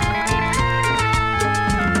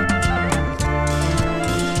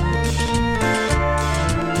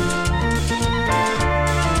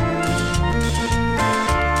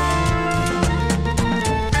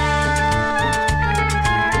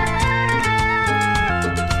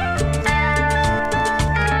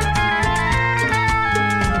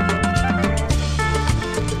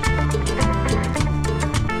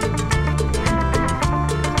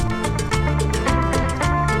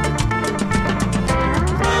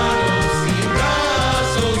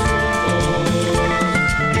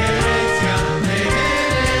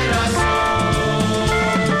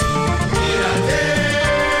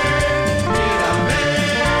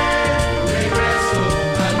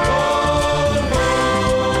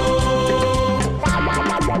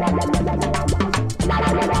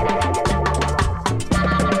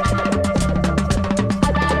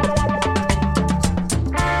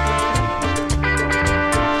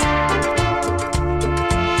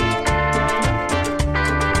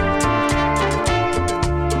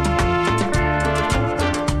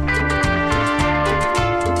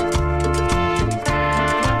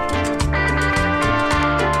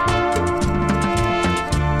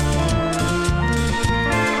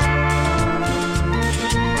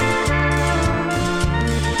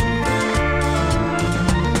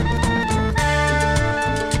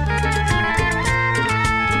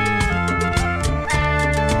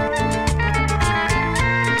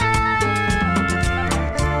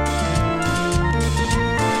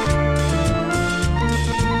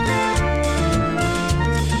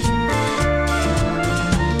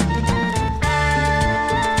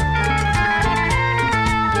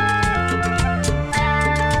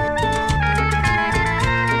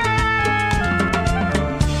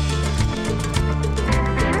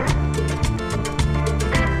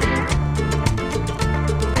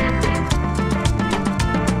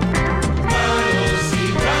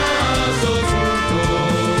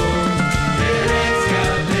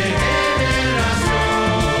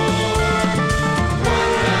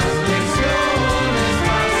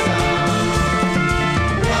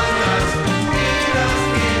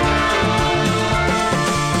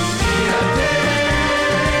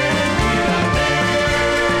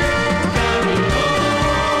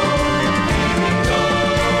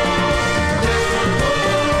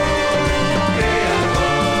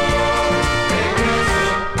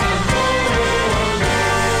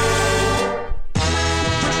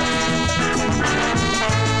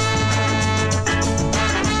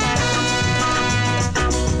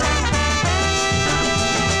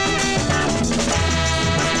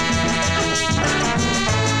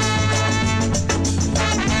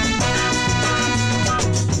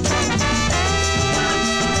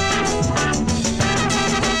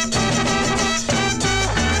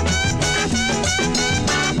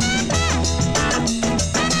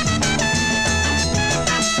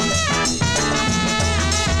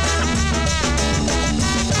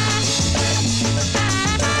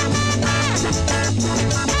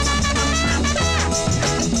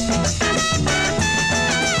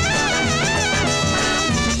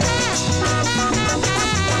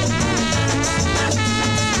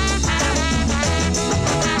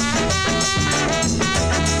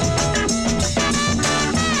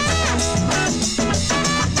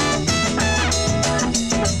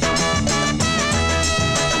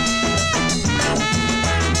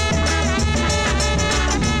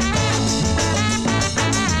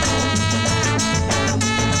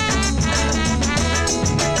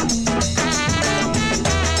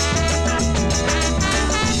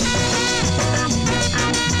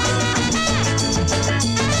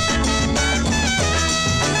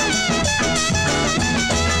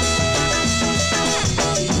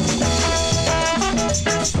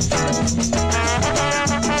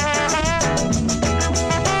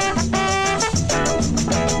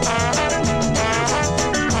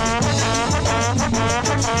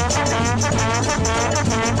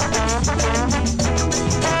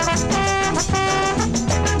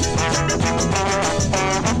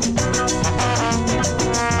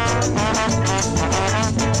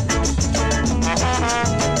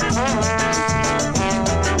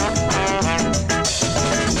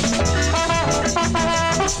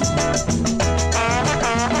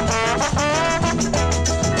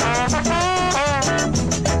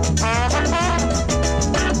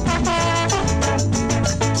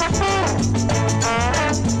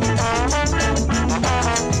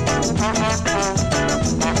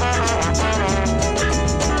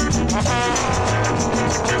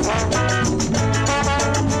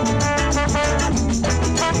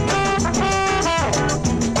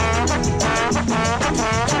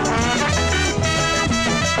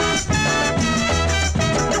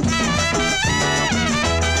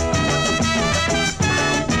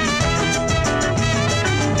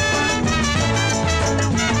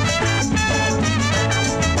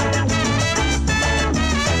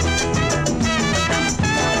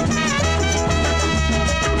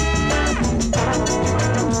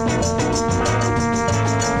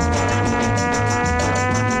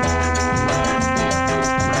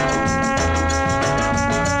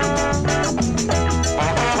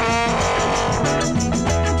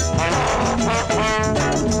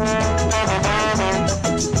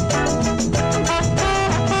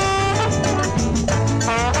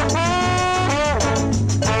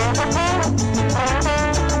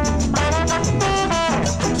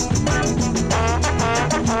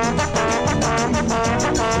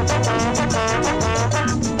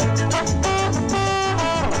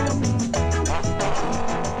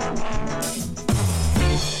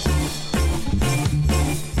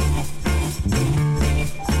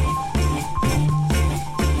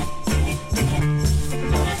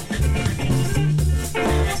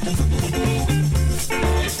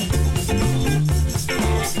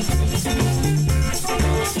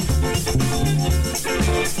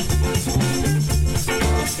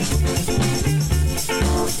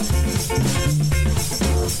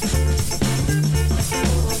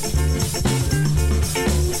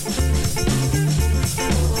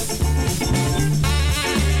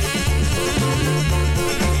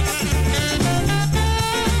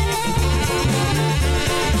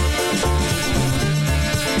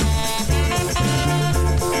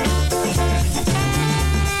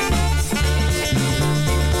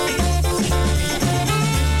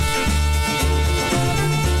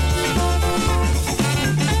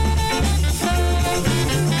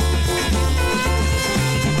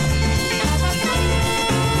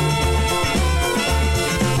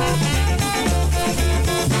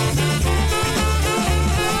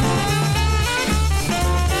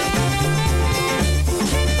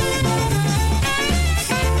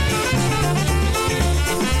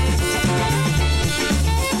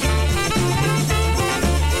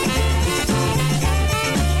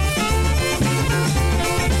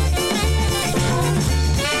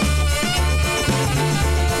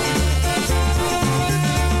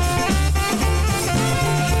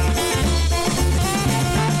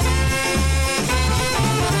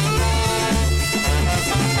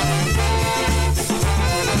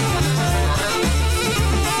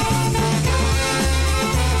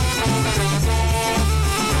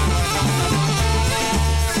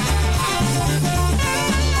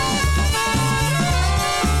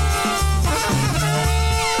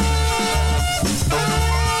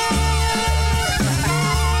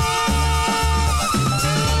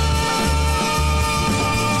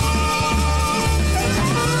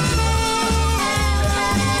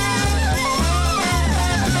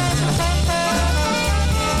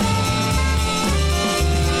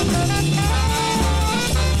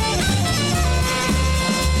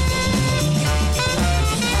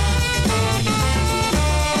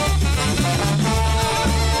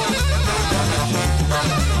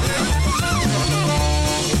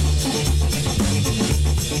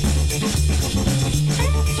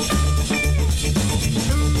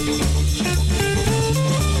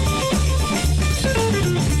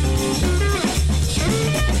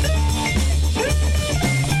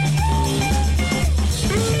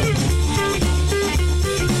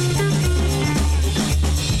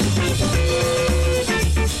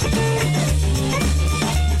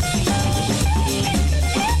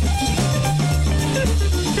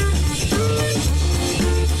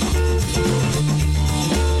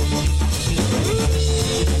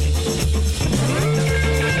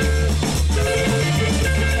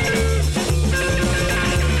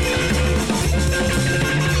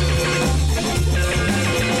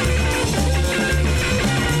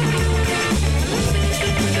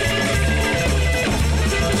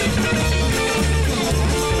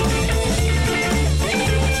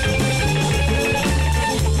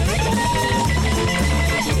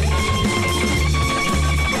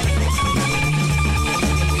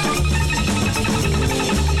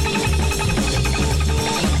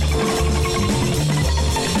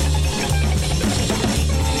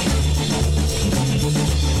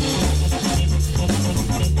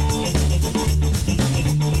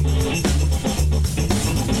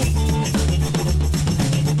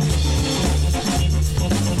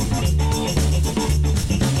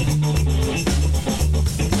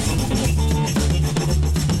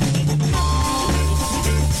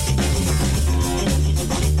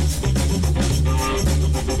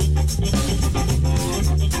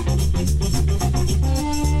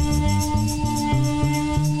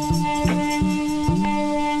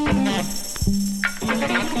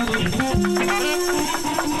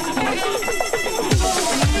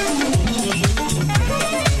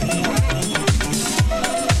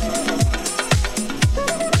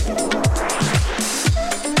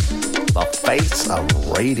 face of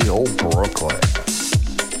Radio Brooklyn.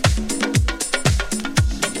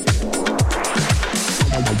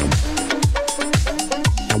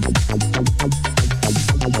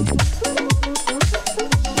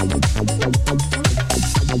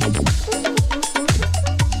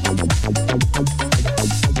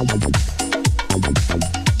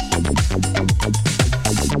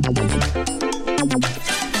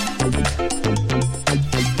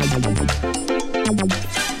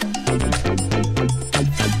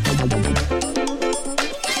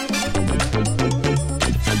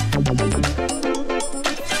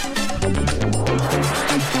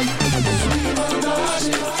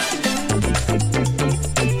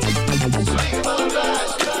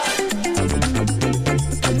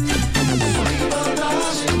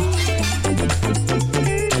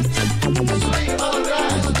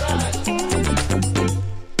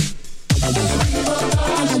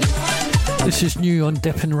 This is new on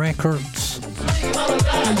Dippin' Records.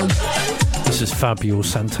 This is Fabio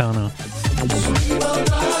Santana.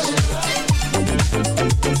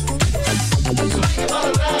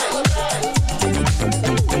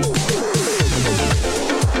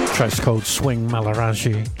 Track's called Swing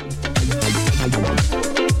Malaraji.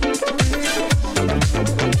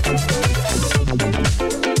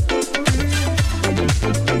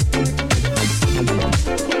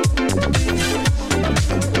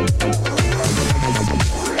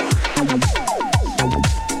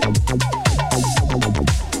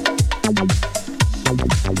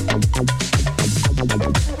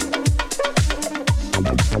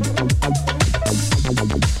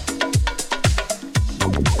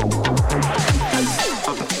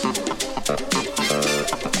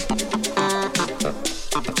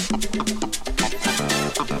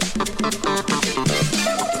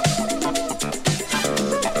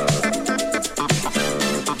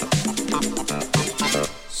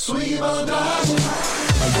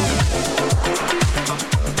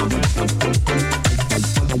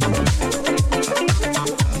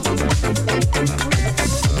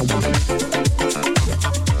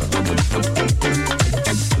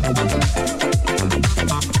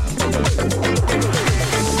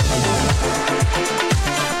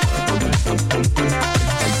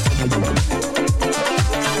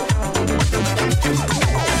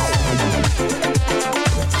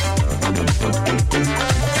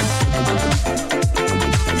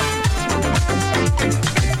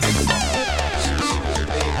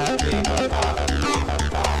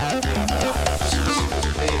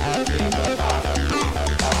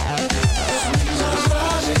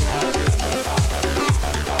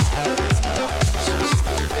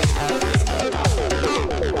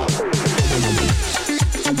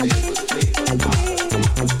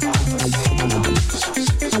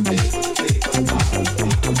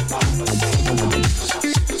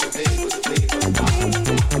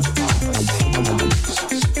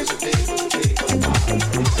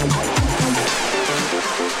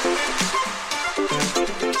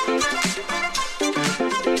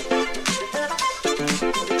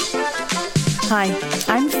 Hi,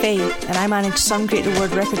 I'm Faye, and I manage Some Great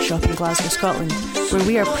Reward Record Shop in Glasgow, Scotland, where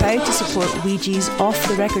we are proud to support weeG's Off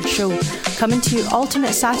the Record show, coming to you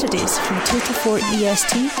alternate Saturdays from 2 to 4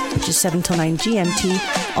 EST, which is 7 till 9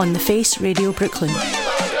 GMT, on The Face Radio Brooklyn.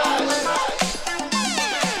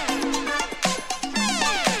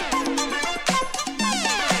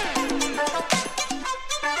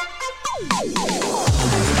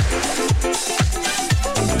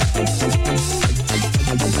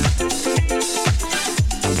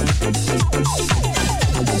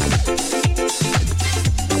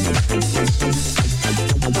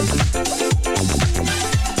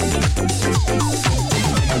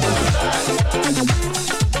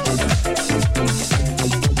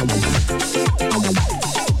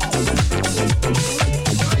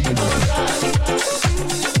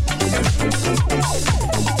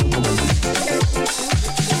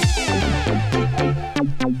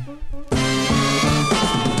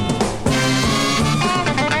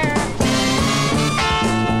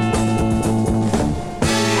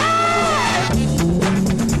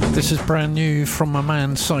 This is brand new from my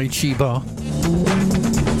man Sai Chiba,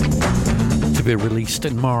 to be released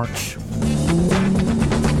in March.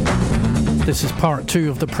 This is part 2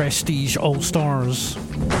 of the Prestige All Stars.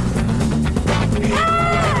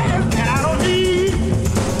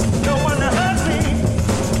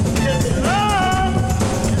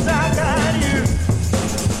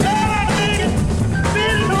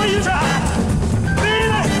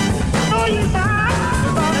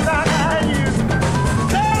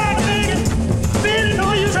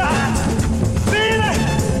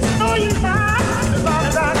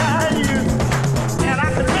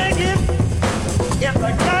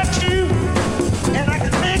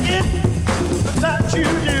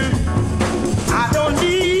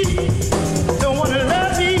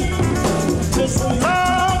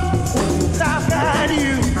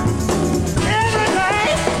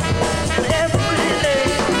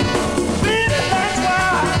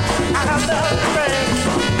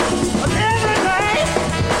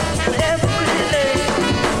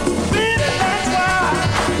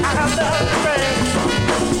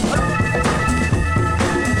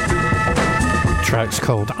 track's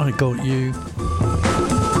called I Got You,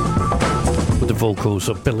 with the vocals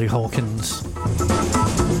of Billy Hawkins.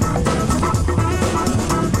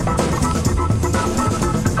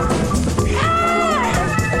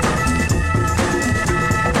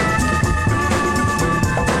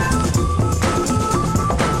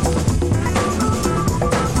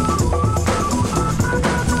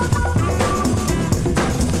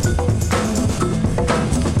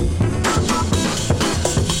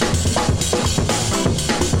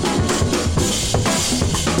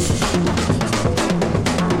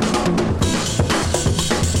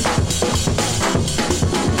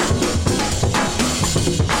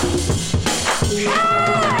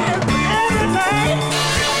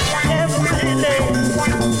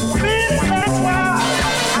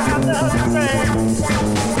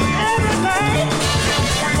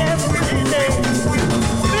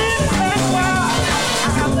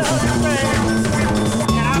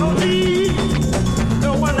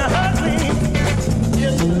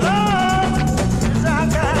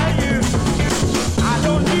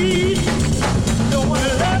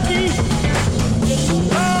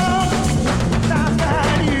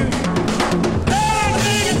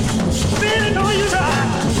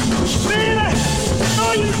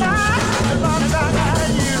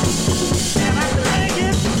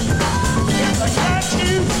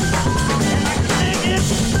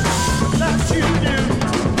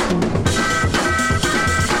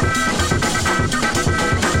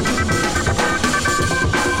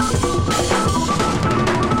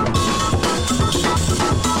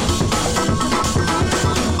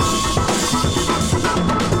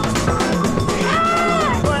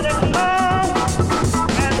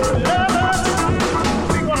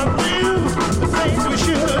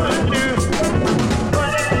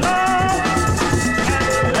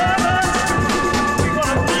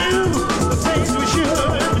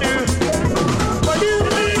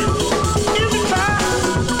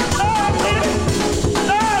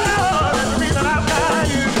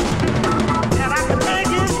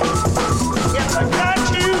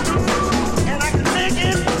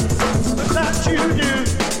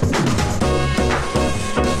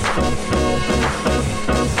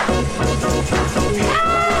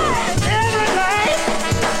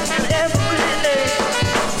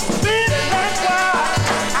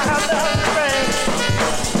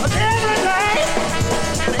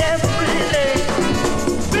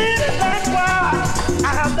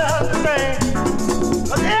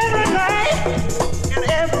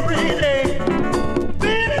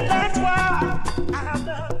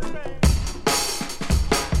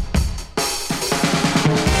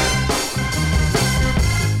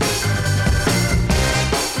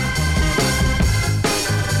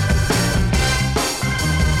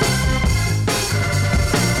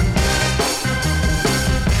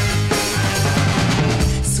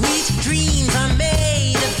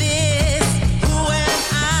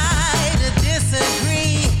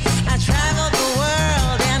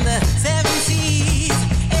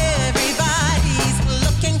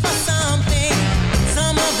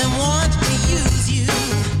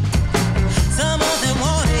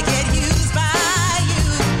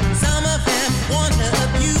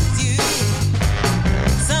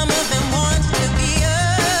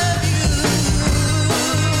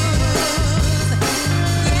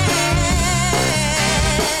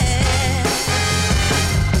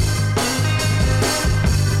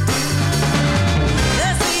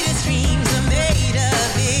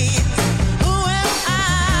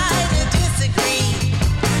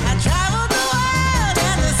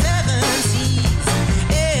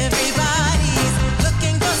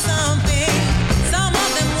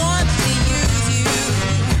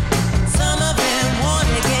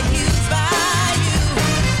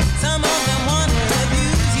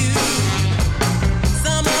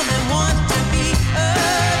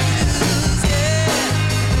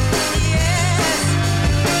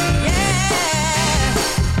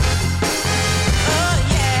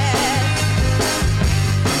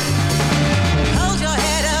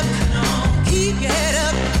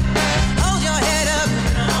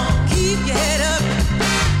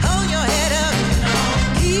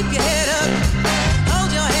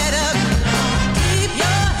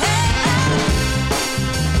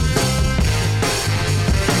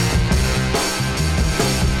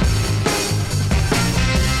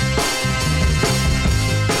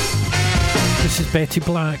 Betty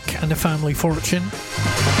Black and the Family Fortune,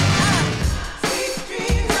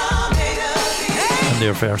 and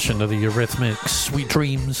their version of the Eurythmics, Sweet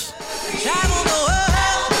Dreams.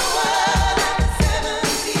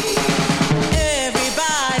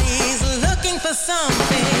 Everybody's looking for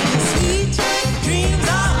something. Sweet dreams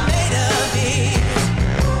are made of it.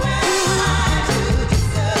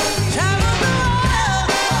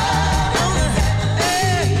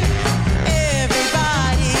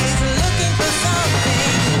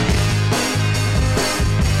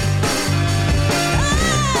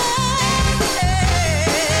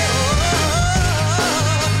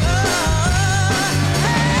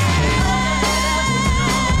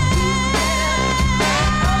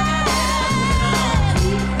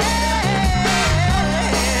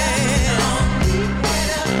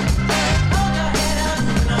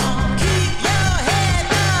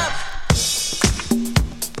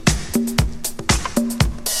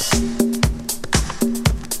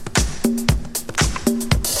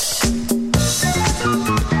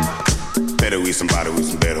 somebody with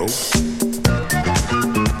some better.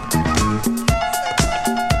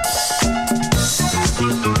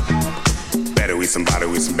 Better with somebody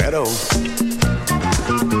with some better.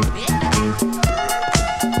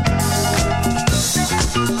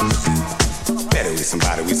 Better with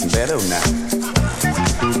somebody with some better now.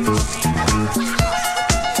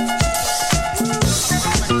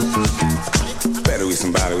 Better with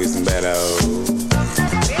somebody with some better.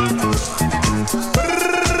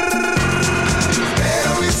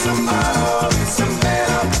 Better with somebody with some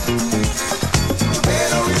better.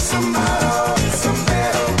 Better with somebody with some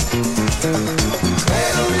better.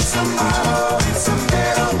 Better with somebody with some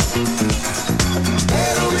better.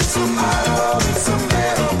 Better with somebody with some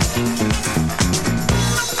better.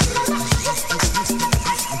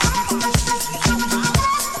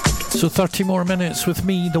 So 30 more minutes with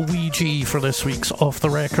me, the weeG, for this week's Off the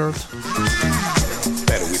Record.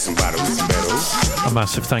 Better with somebody with some better. A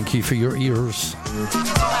massive thank you for your ears.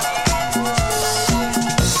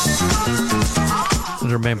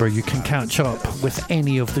 And remember, you can catch up with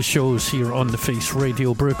any of the shows here on The Face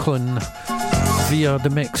Radio Brooklyn via the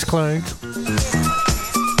Mixcloud.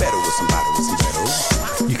 Better with somebody with some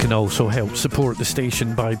better. You can also help support the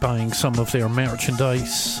station by buying some of their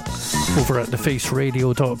merchandise over at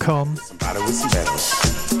thefaceradio.com. Somebody with some better.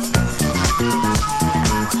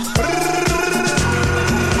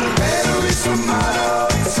 Better with somebody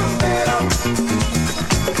with some better.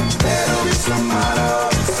 Better with somebody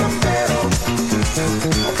with some better.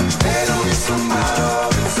 Better with somebody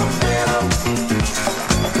with some better.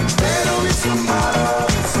 Better with somebody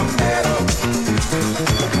with some better.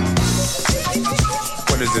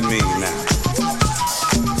 What does it mean now?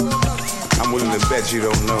 I'm willing to bet you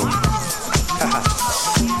don't know.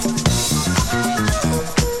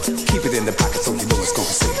 Keep it in the pocket so you know it's gonna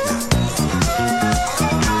say now.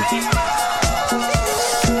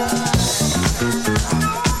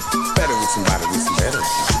 Better with somebody with some better. Better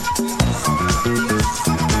with somebody with some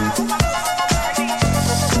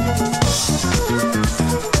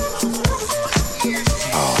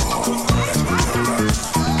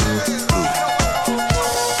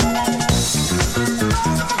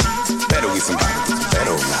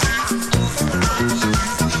better now.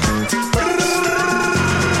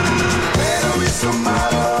 Better with somebody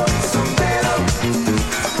with some better.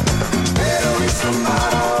 Better with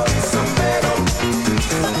somebody with some better.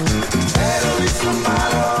 Better with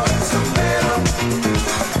somebody with some better.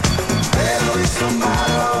 Better with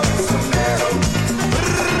somebody with some better.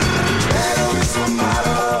 Better with somebody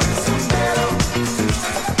with some better.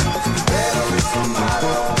 Better with somebody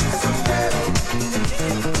with some better.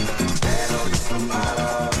 Better with somebody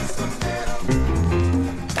with some better.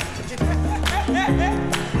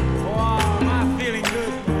 Oh, am I feeling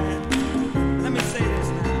good, man? Let me say this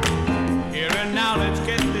now. Here and now, let's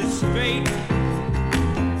get this straight.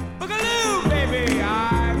 Boogaloo, baby,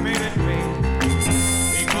 I made it great.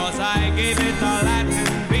 Because I gave it the Latin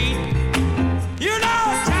beat. You know,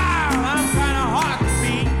 child, I'm kinda hard to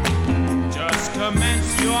beat. Just commence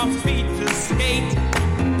your feet to skate.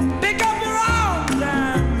 Pick up your arms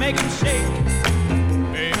and make 'em shake.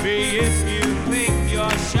 Baby, if you think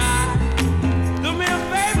you're shy, do me a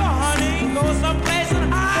favor, honey, go someplace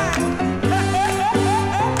and hide.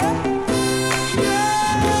 Yeah,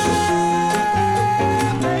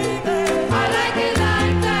 baby. I like it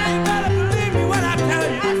like that. You better believe me when I tell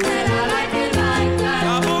you. I said I like it like that.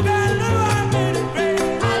 Now, Boogaloo, I made it great.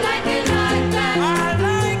 I like it like that. I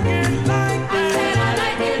like it like that. I said I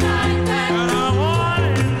like it like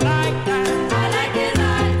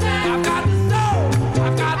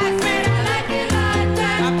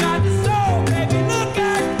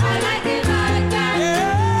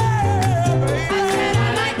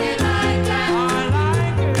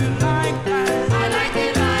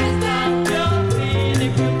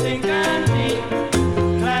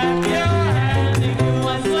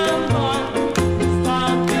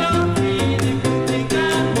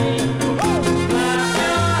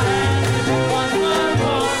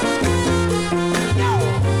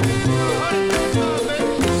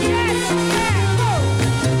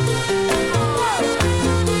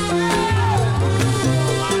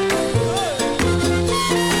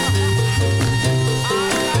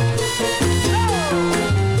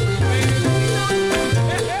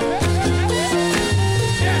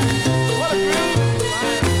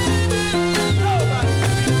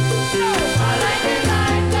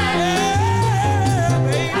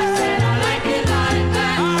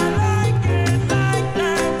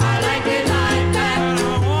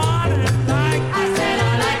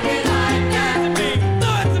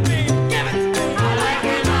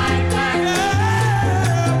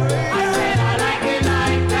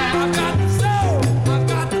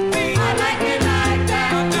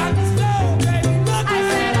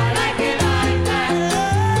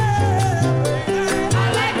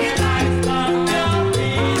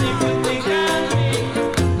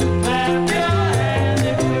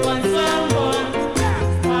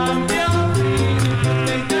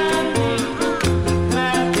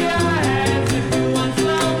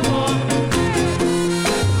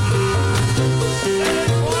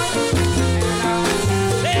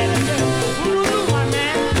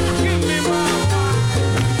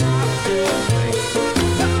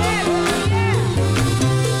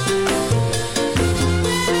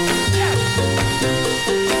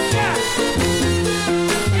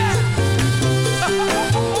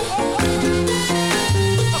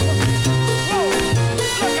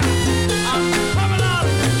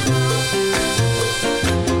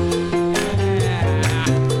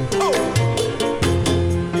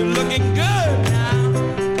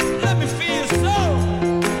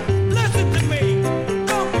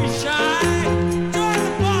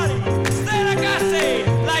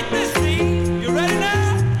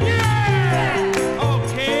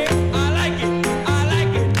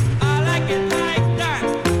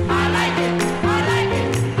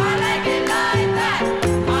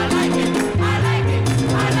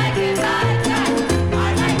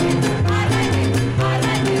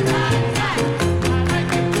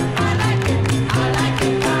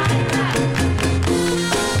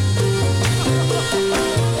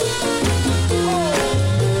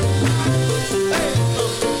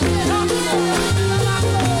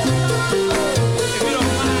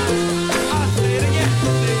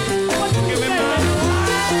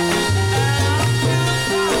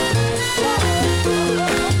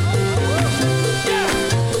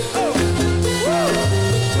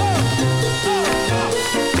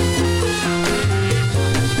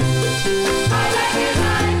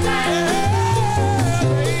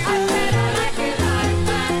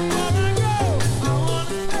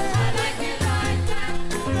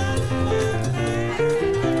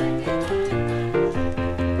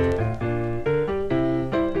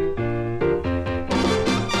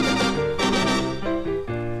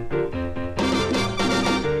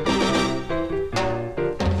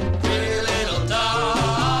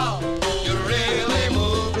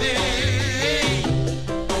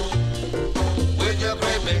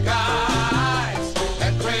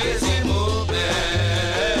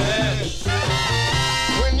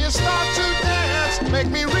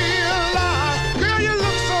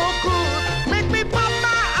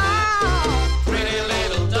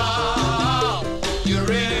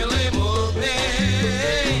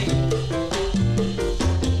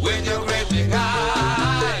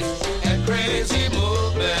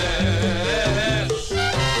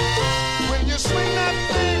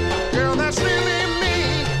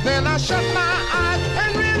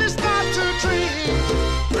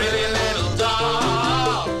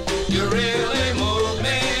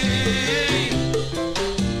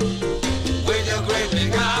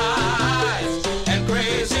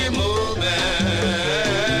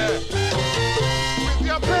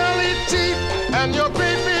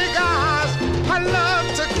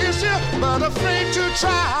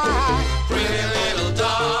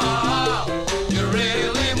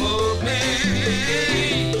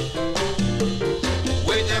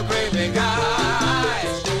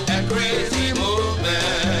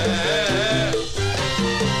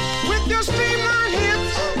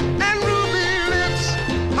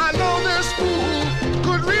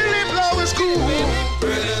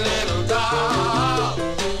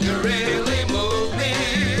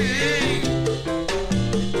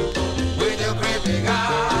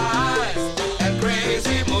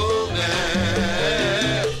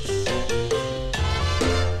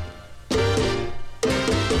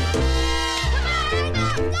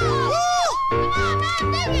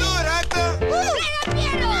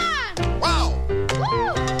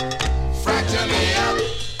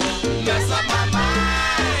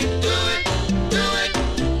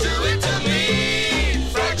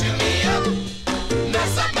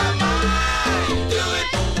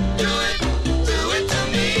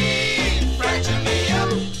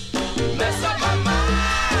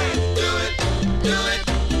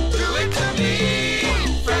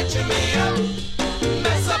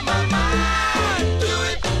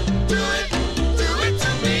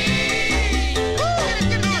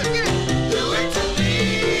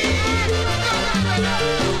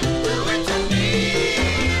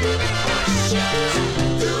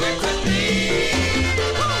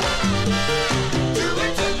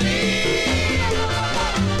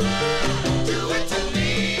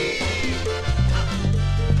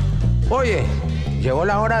Oye, llegó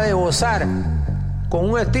la hora de gozar con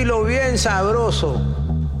un estilo bien sabroso.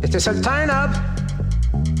 Este es el Turn Up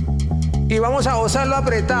y vamos a gozarlo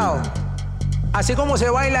apretado, así como se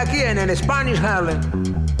baila aquí en el Spanish Harlem.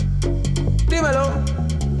 Dímelo.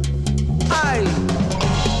 Ay.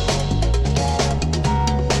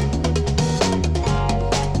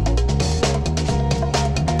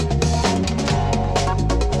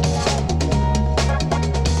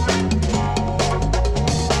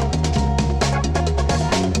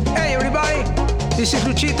 This is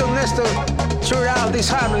Luchito and Nestor throughout this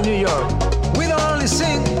Harlem, New York. We don't only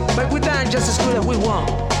sing, but we dance just as good as we want.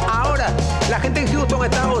 Ahora, la gente en Houston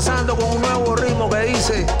está gozando con un nuevo ritmo que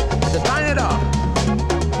dice the Turn It Up.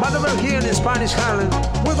 But over here in Spanish Harlem,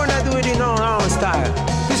 we're gonna do it in our own style.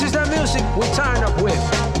 This is the music we turn up with.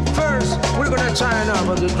 First, we're gonna turn up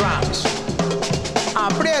on the drums.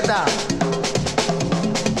 Aprieta.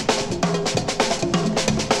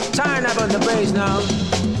 Turn up on the bass now.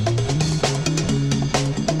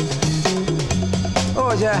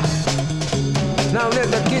 Oh yeah, now let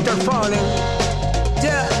the guitar falling.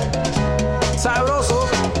 Yeah, sabroso.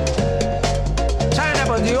 Turn up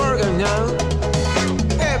on the organ now.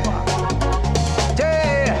 Epa,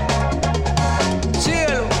 yeah,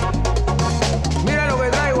 cielo. Mira lo que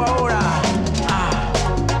traigo ahora. Ah,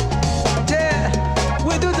 yeah,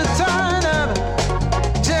 we do the turn up.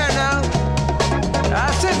 Yeah now,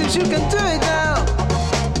 I said that you can do it now.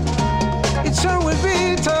 It sure will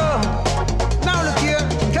be tough. Now look here,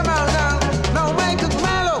 come on now, now make it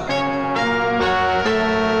mellow.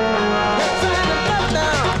 Let's turn it up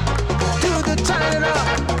now, do the turn it up.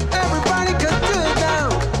 Everybody can do it now,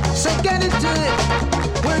 so get into it.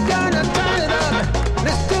 We're gonna turn it up,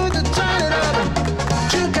 let's do the turn it up.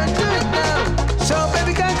 You can do it now, so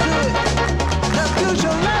baby can do it. Now do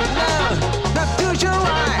your left now, now do your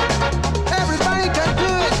right. Everybody can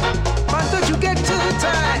do it, but don't you get too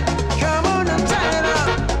tight. Come on and turn it up.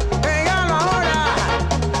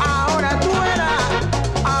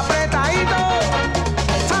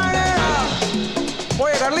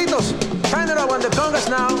 Turn it up on the congas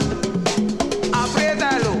now.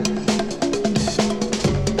 Apriétalo.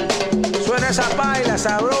 Suena esa baila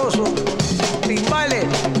sabroso. Timbales.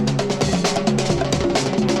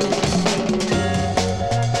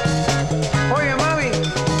 Oye mami,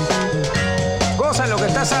 goza lo que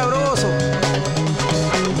está sabroso.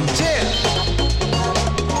 Cheers.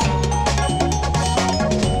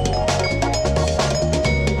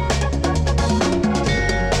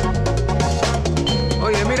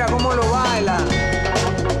 Oye, mira cómo lo baila.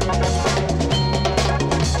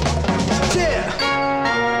 Yeah.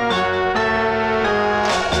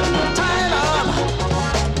 Turn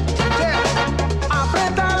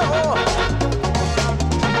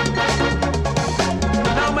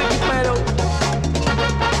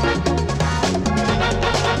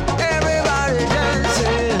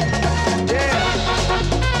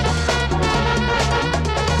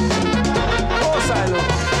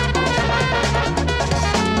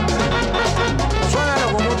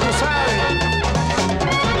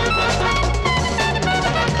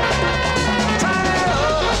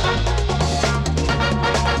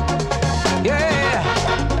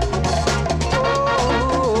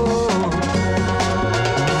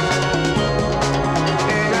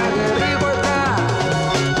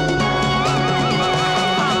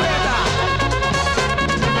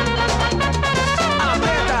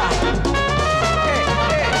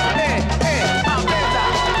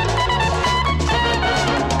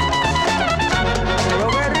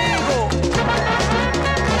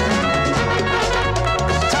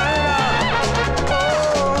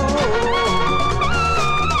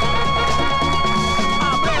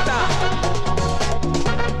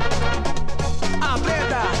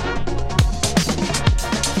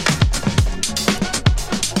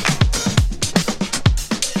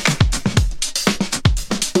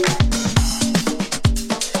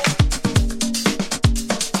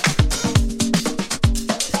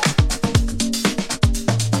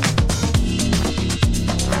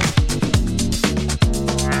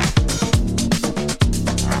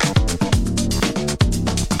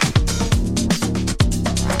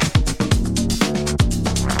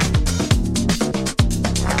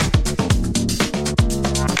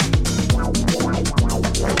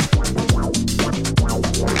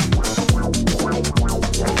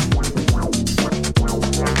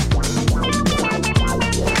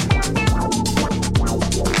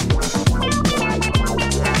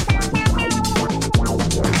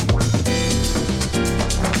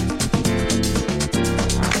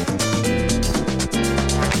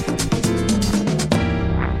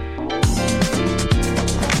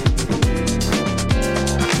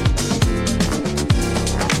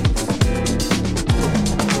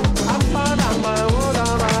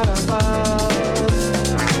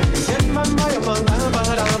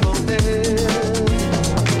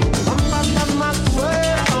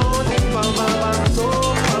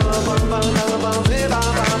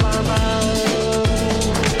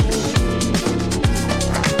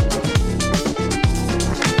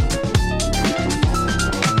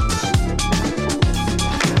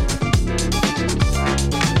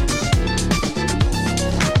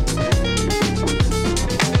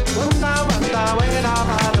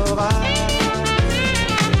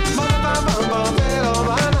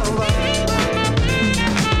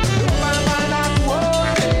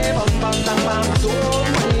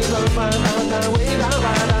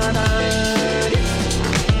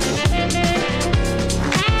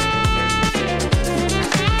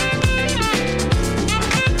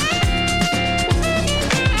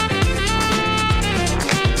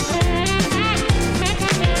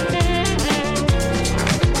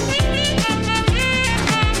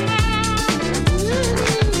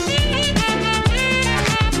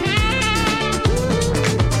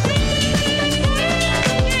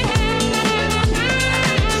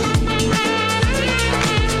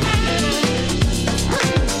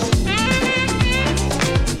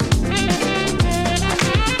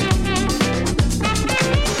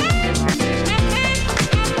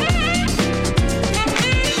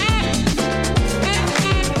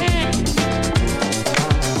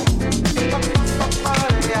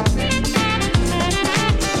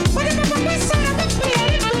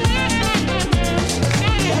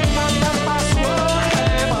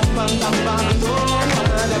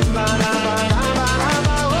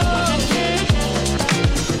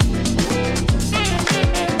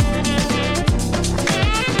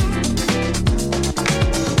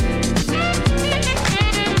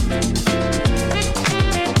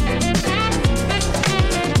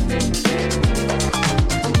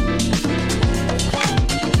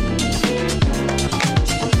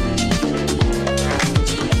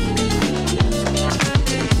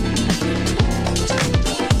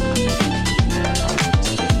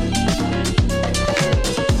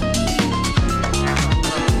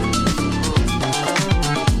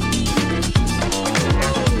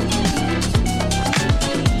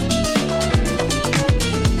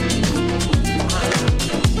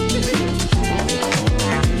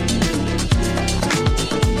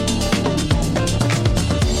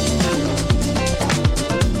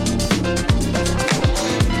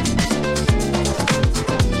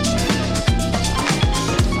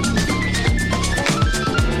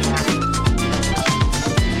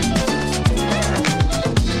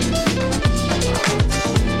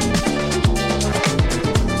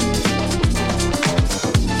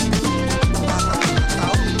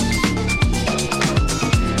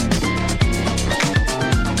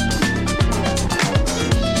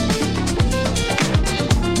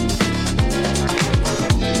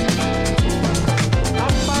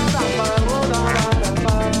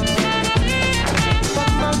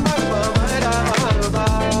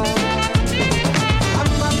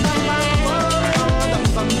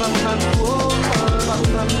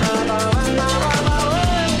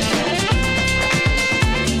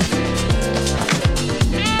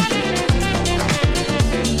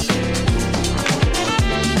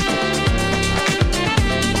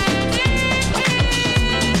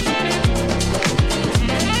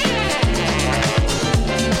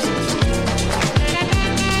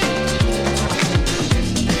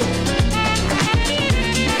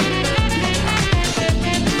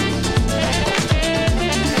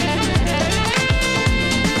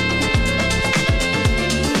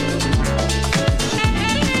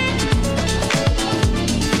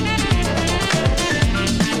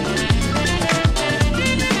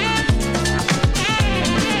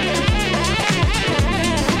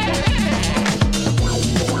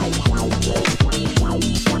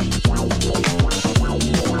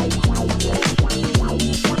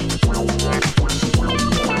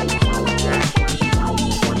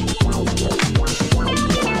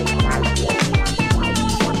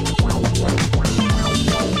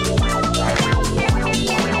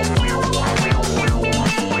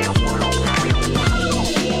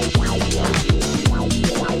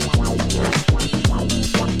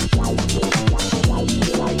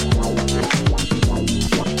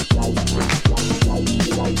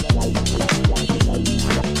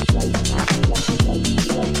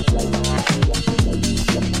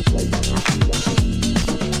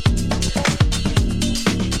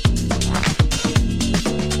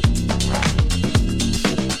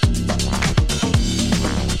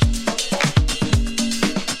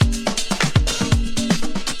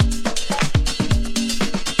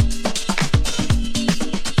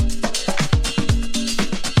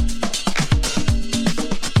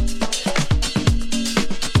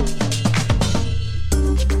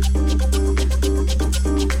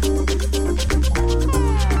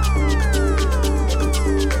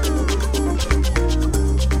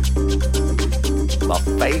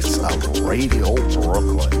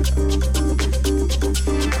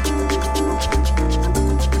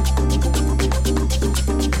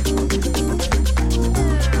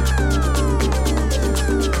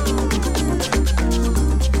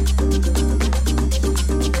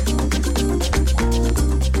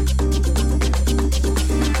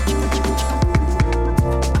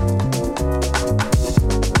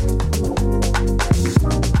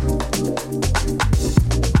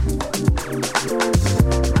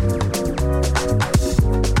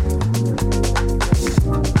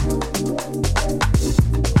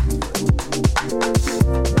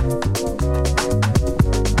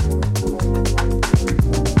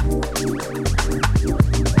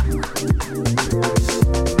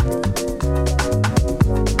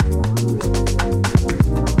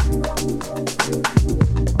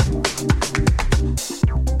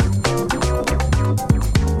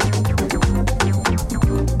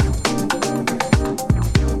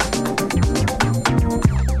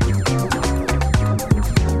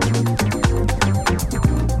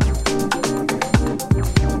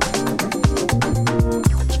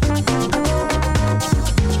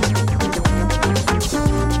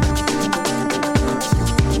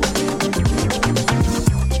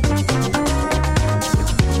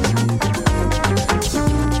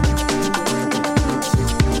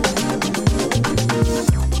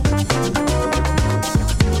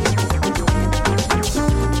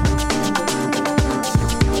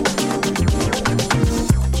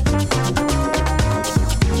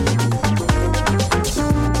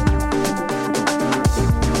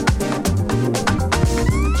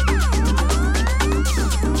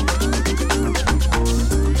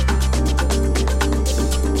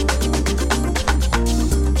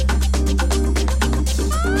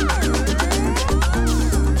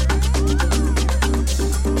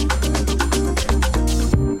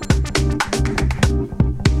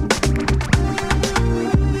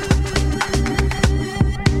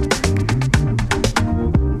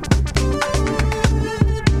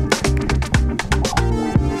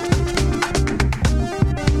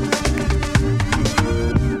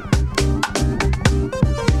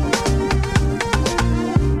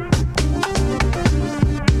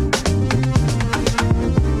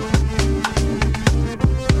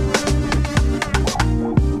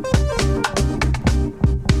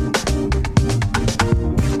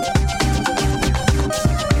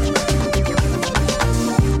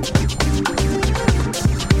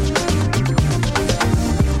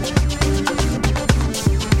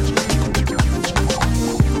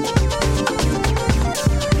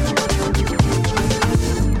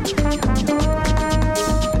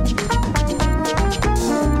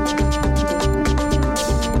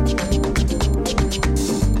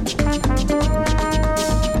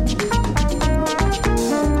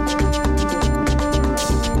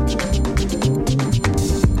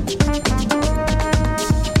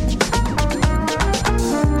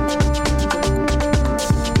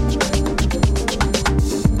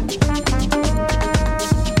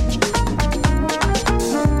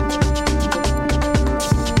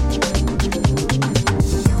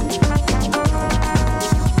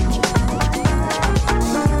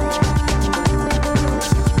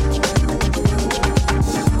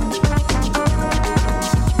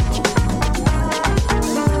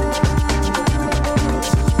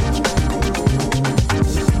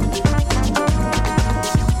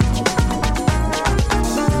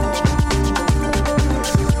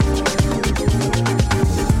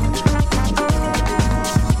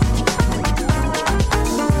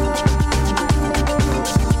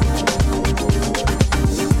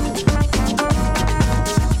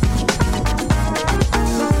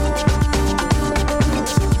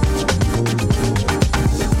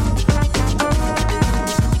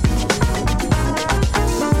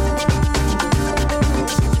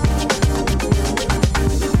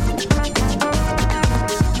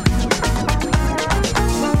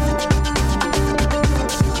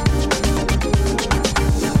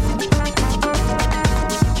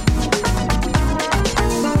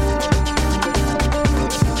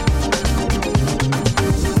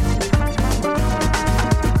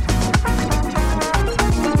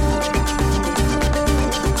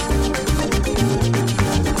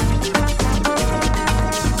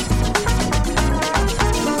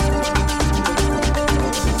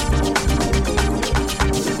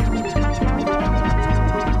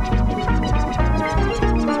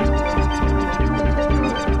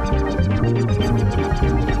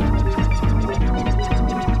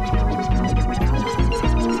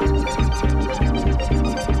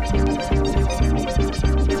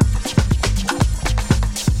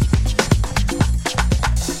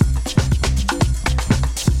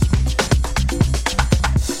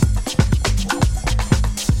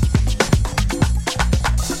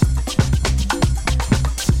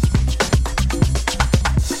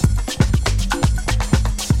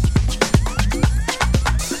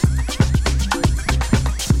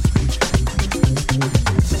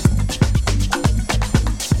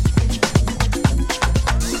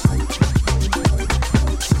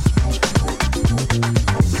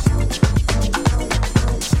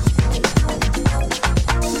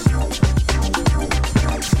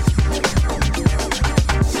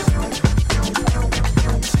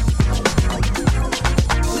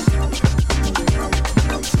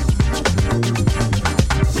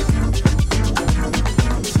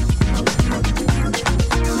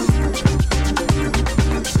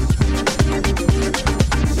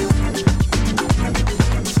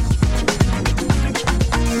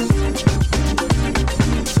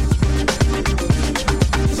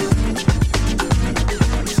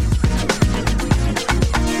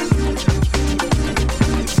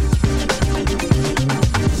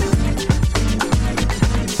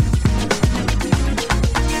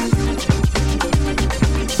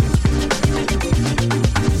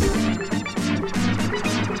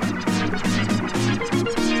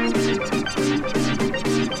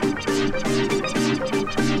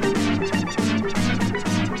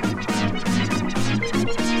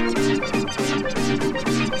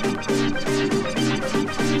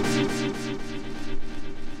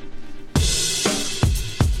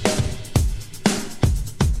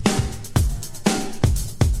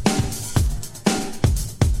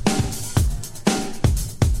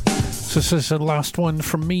So this is the last one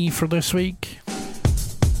from me for this week.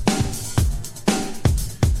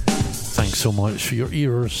 Thanks so much for your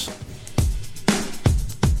ears.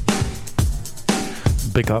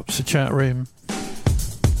 Big ups to chat room.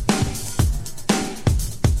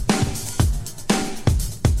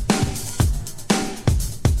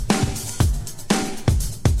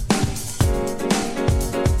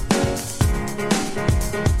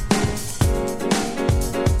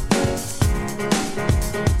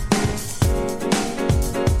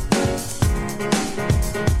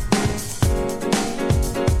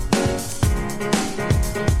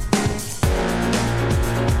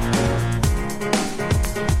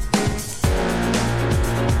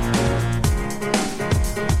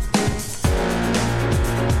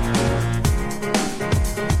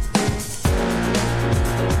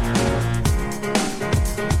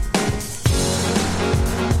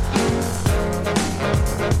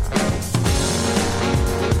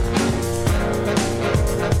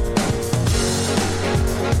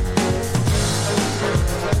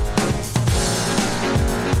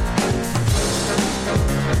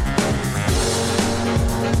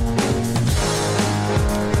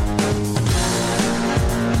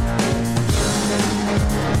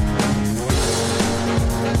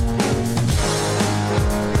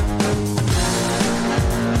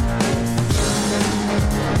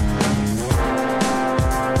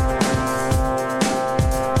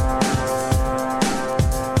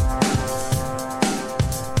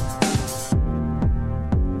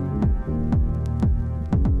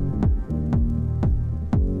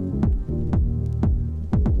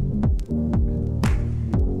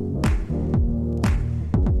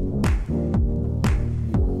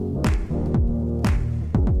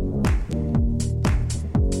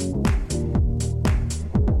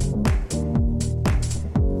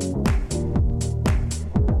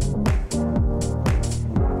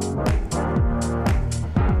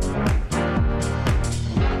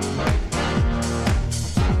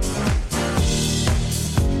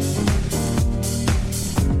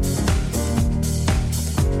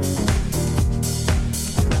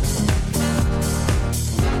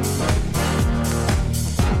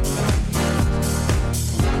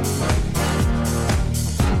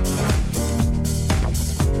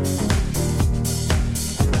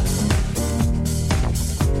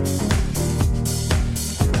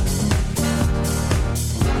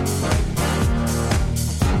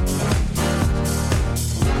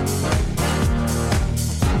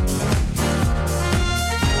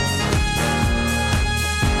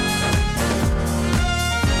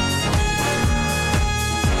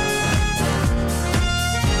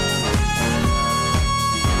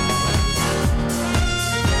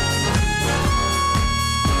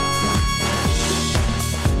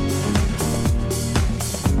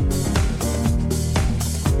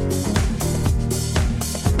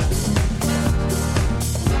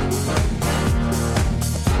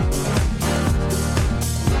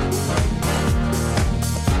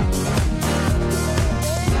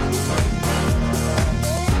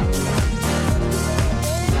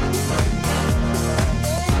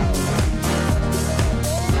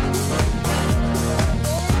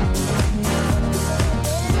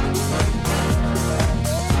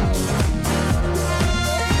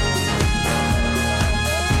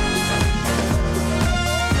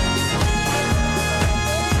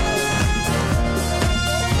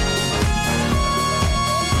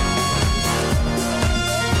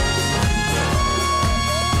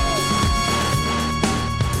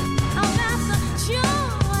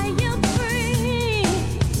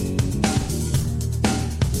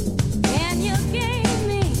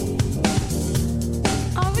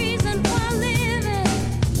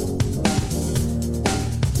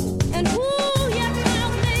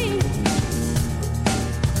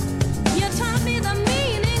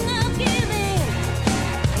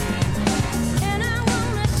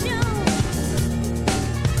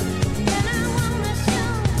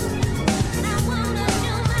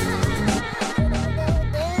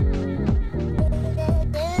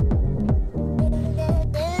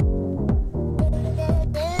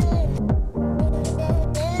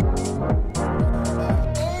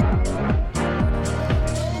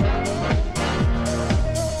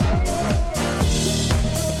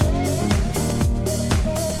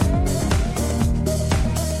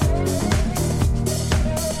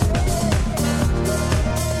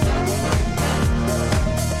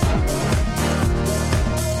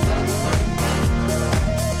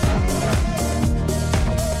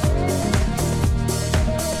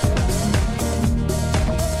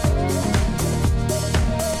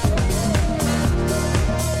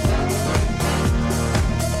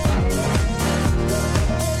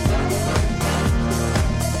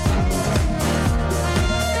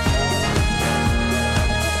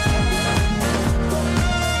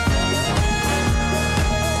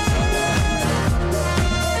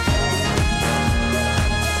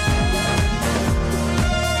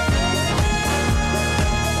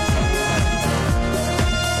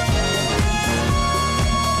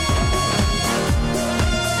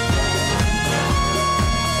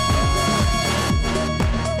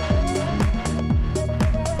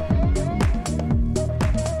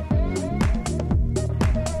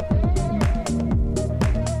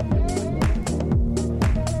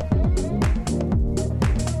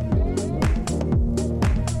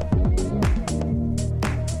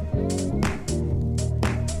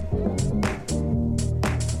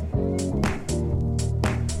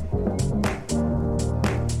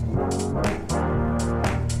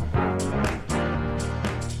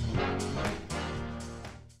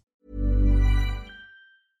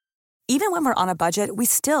 Even when we're on a budget, we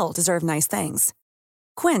still deserve nice things.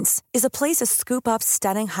 Quince is a place to scoop up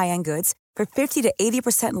stunning high-end goods for 50 to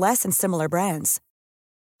 80% less than similar brands.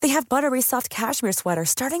 They have buttery soft cashmere sweaters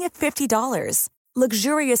starting at $50,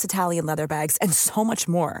 luxurious Italian leather bags, and so much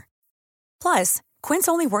more. Plus, Quince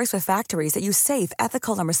only works with factories that use safe,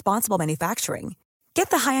 ethical, and responsible manufacturing. Get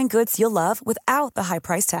the high-end goods you'll love without the high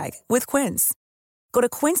price tag with Quince. Go to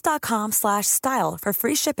quince.com/style for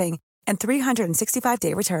free shipping and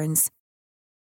 365-day returns.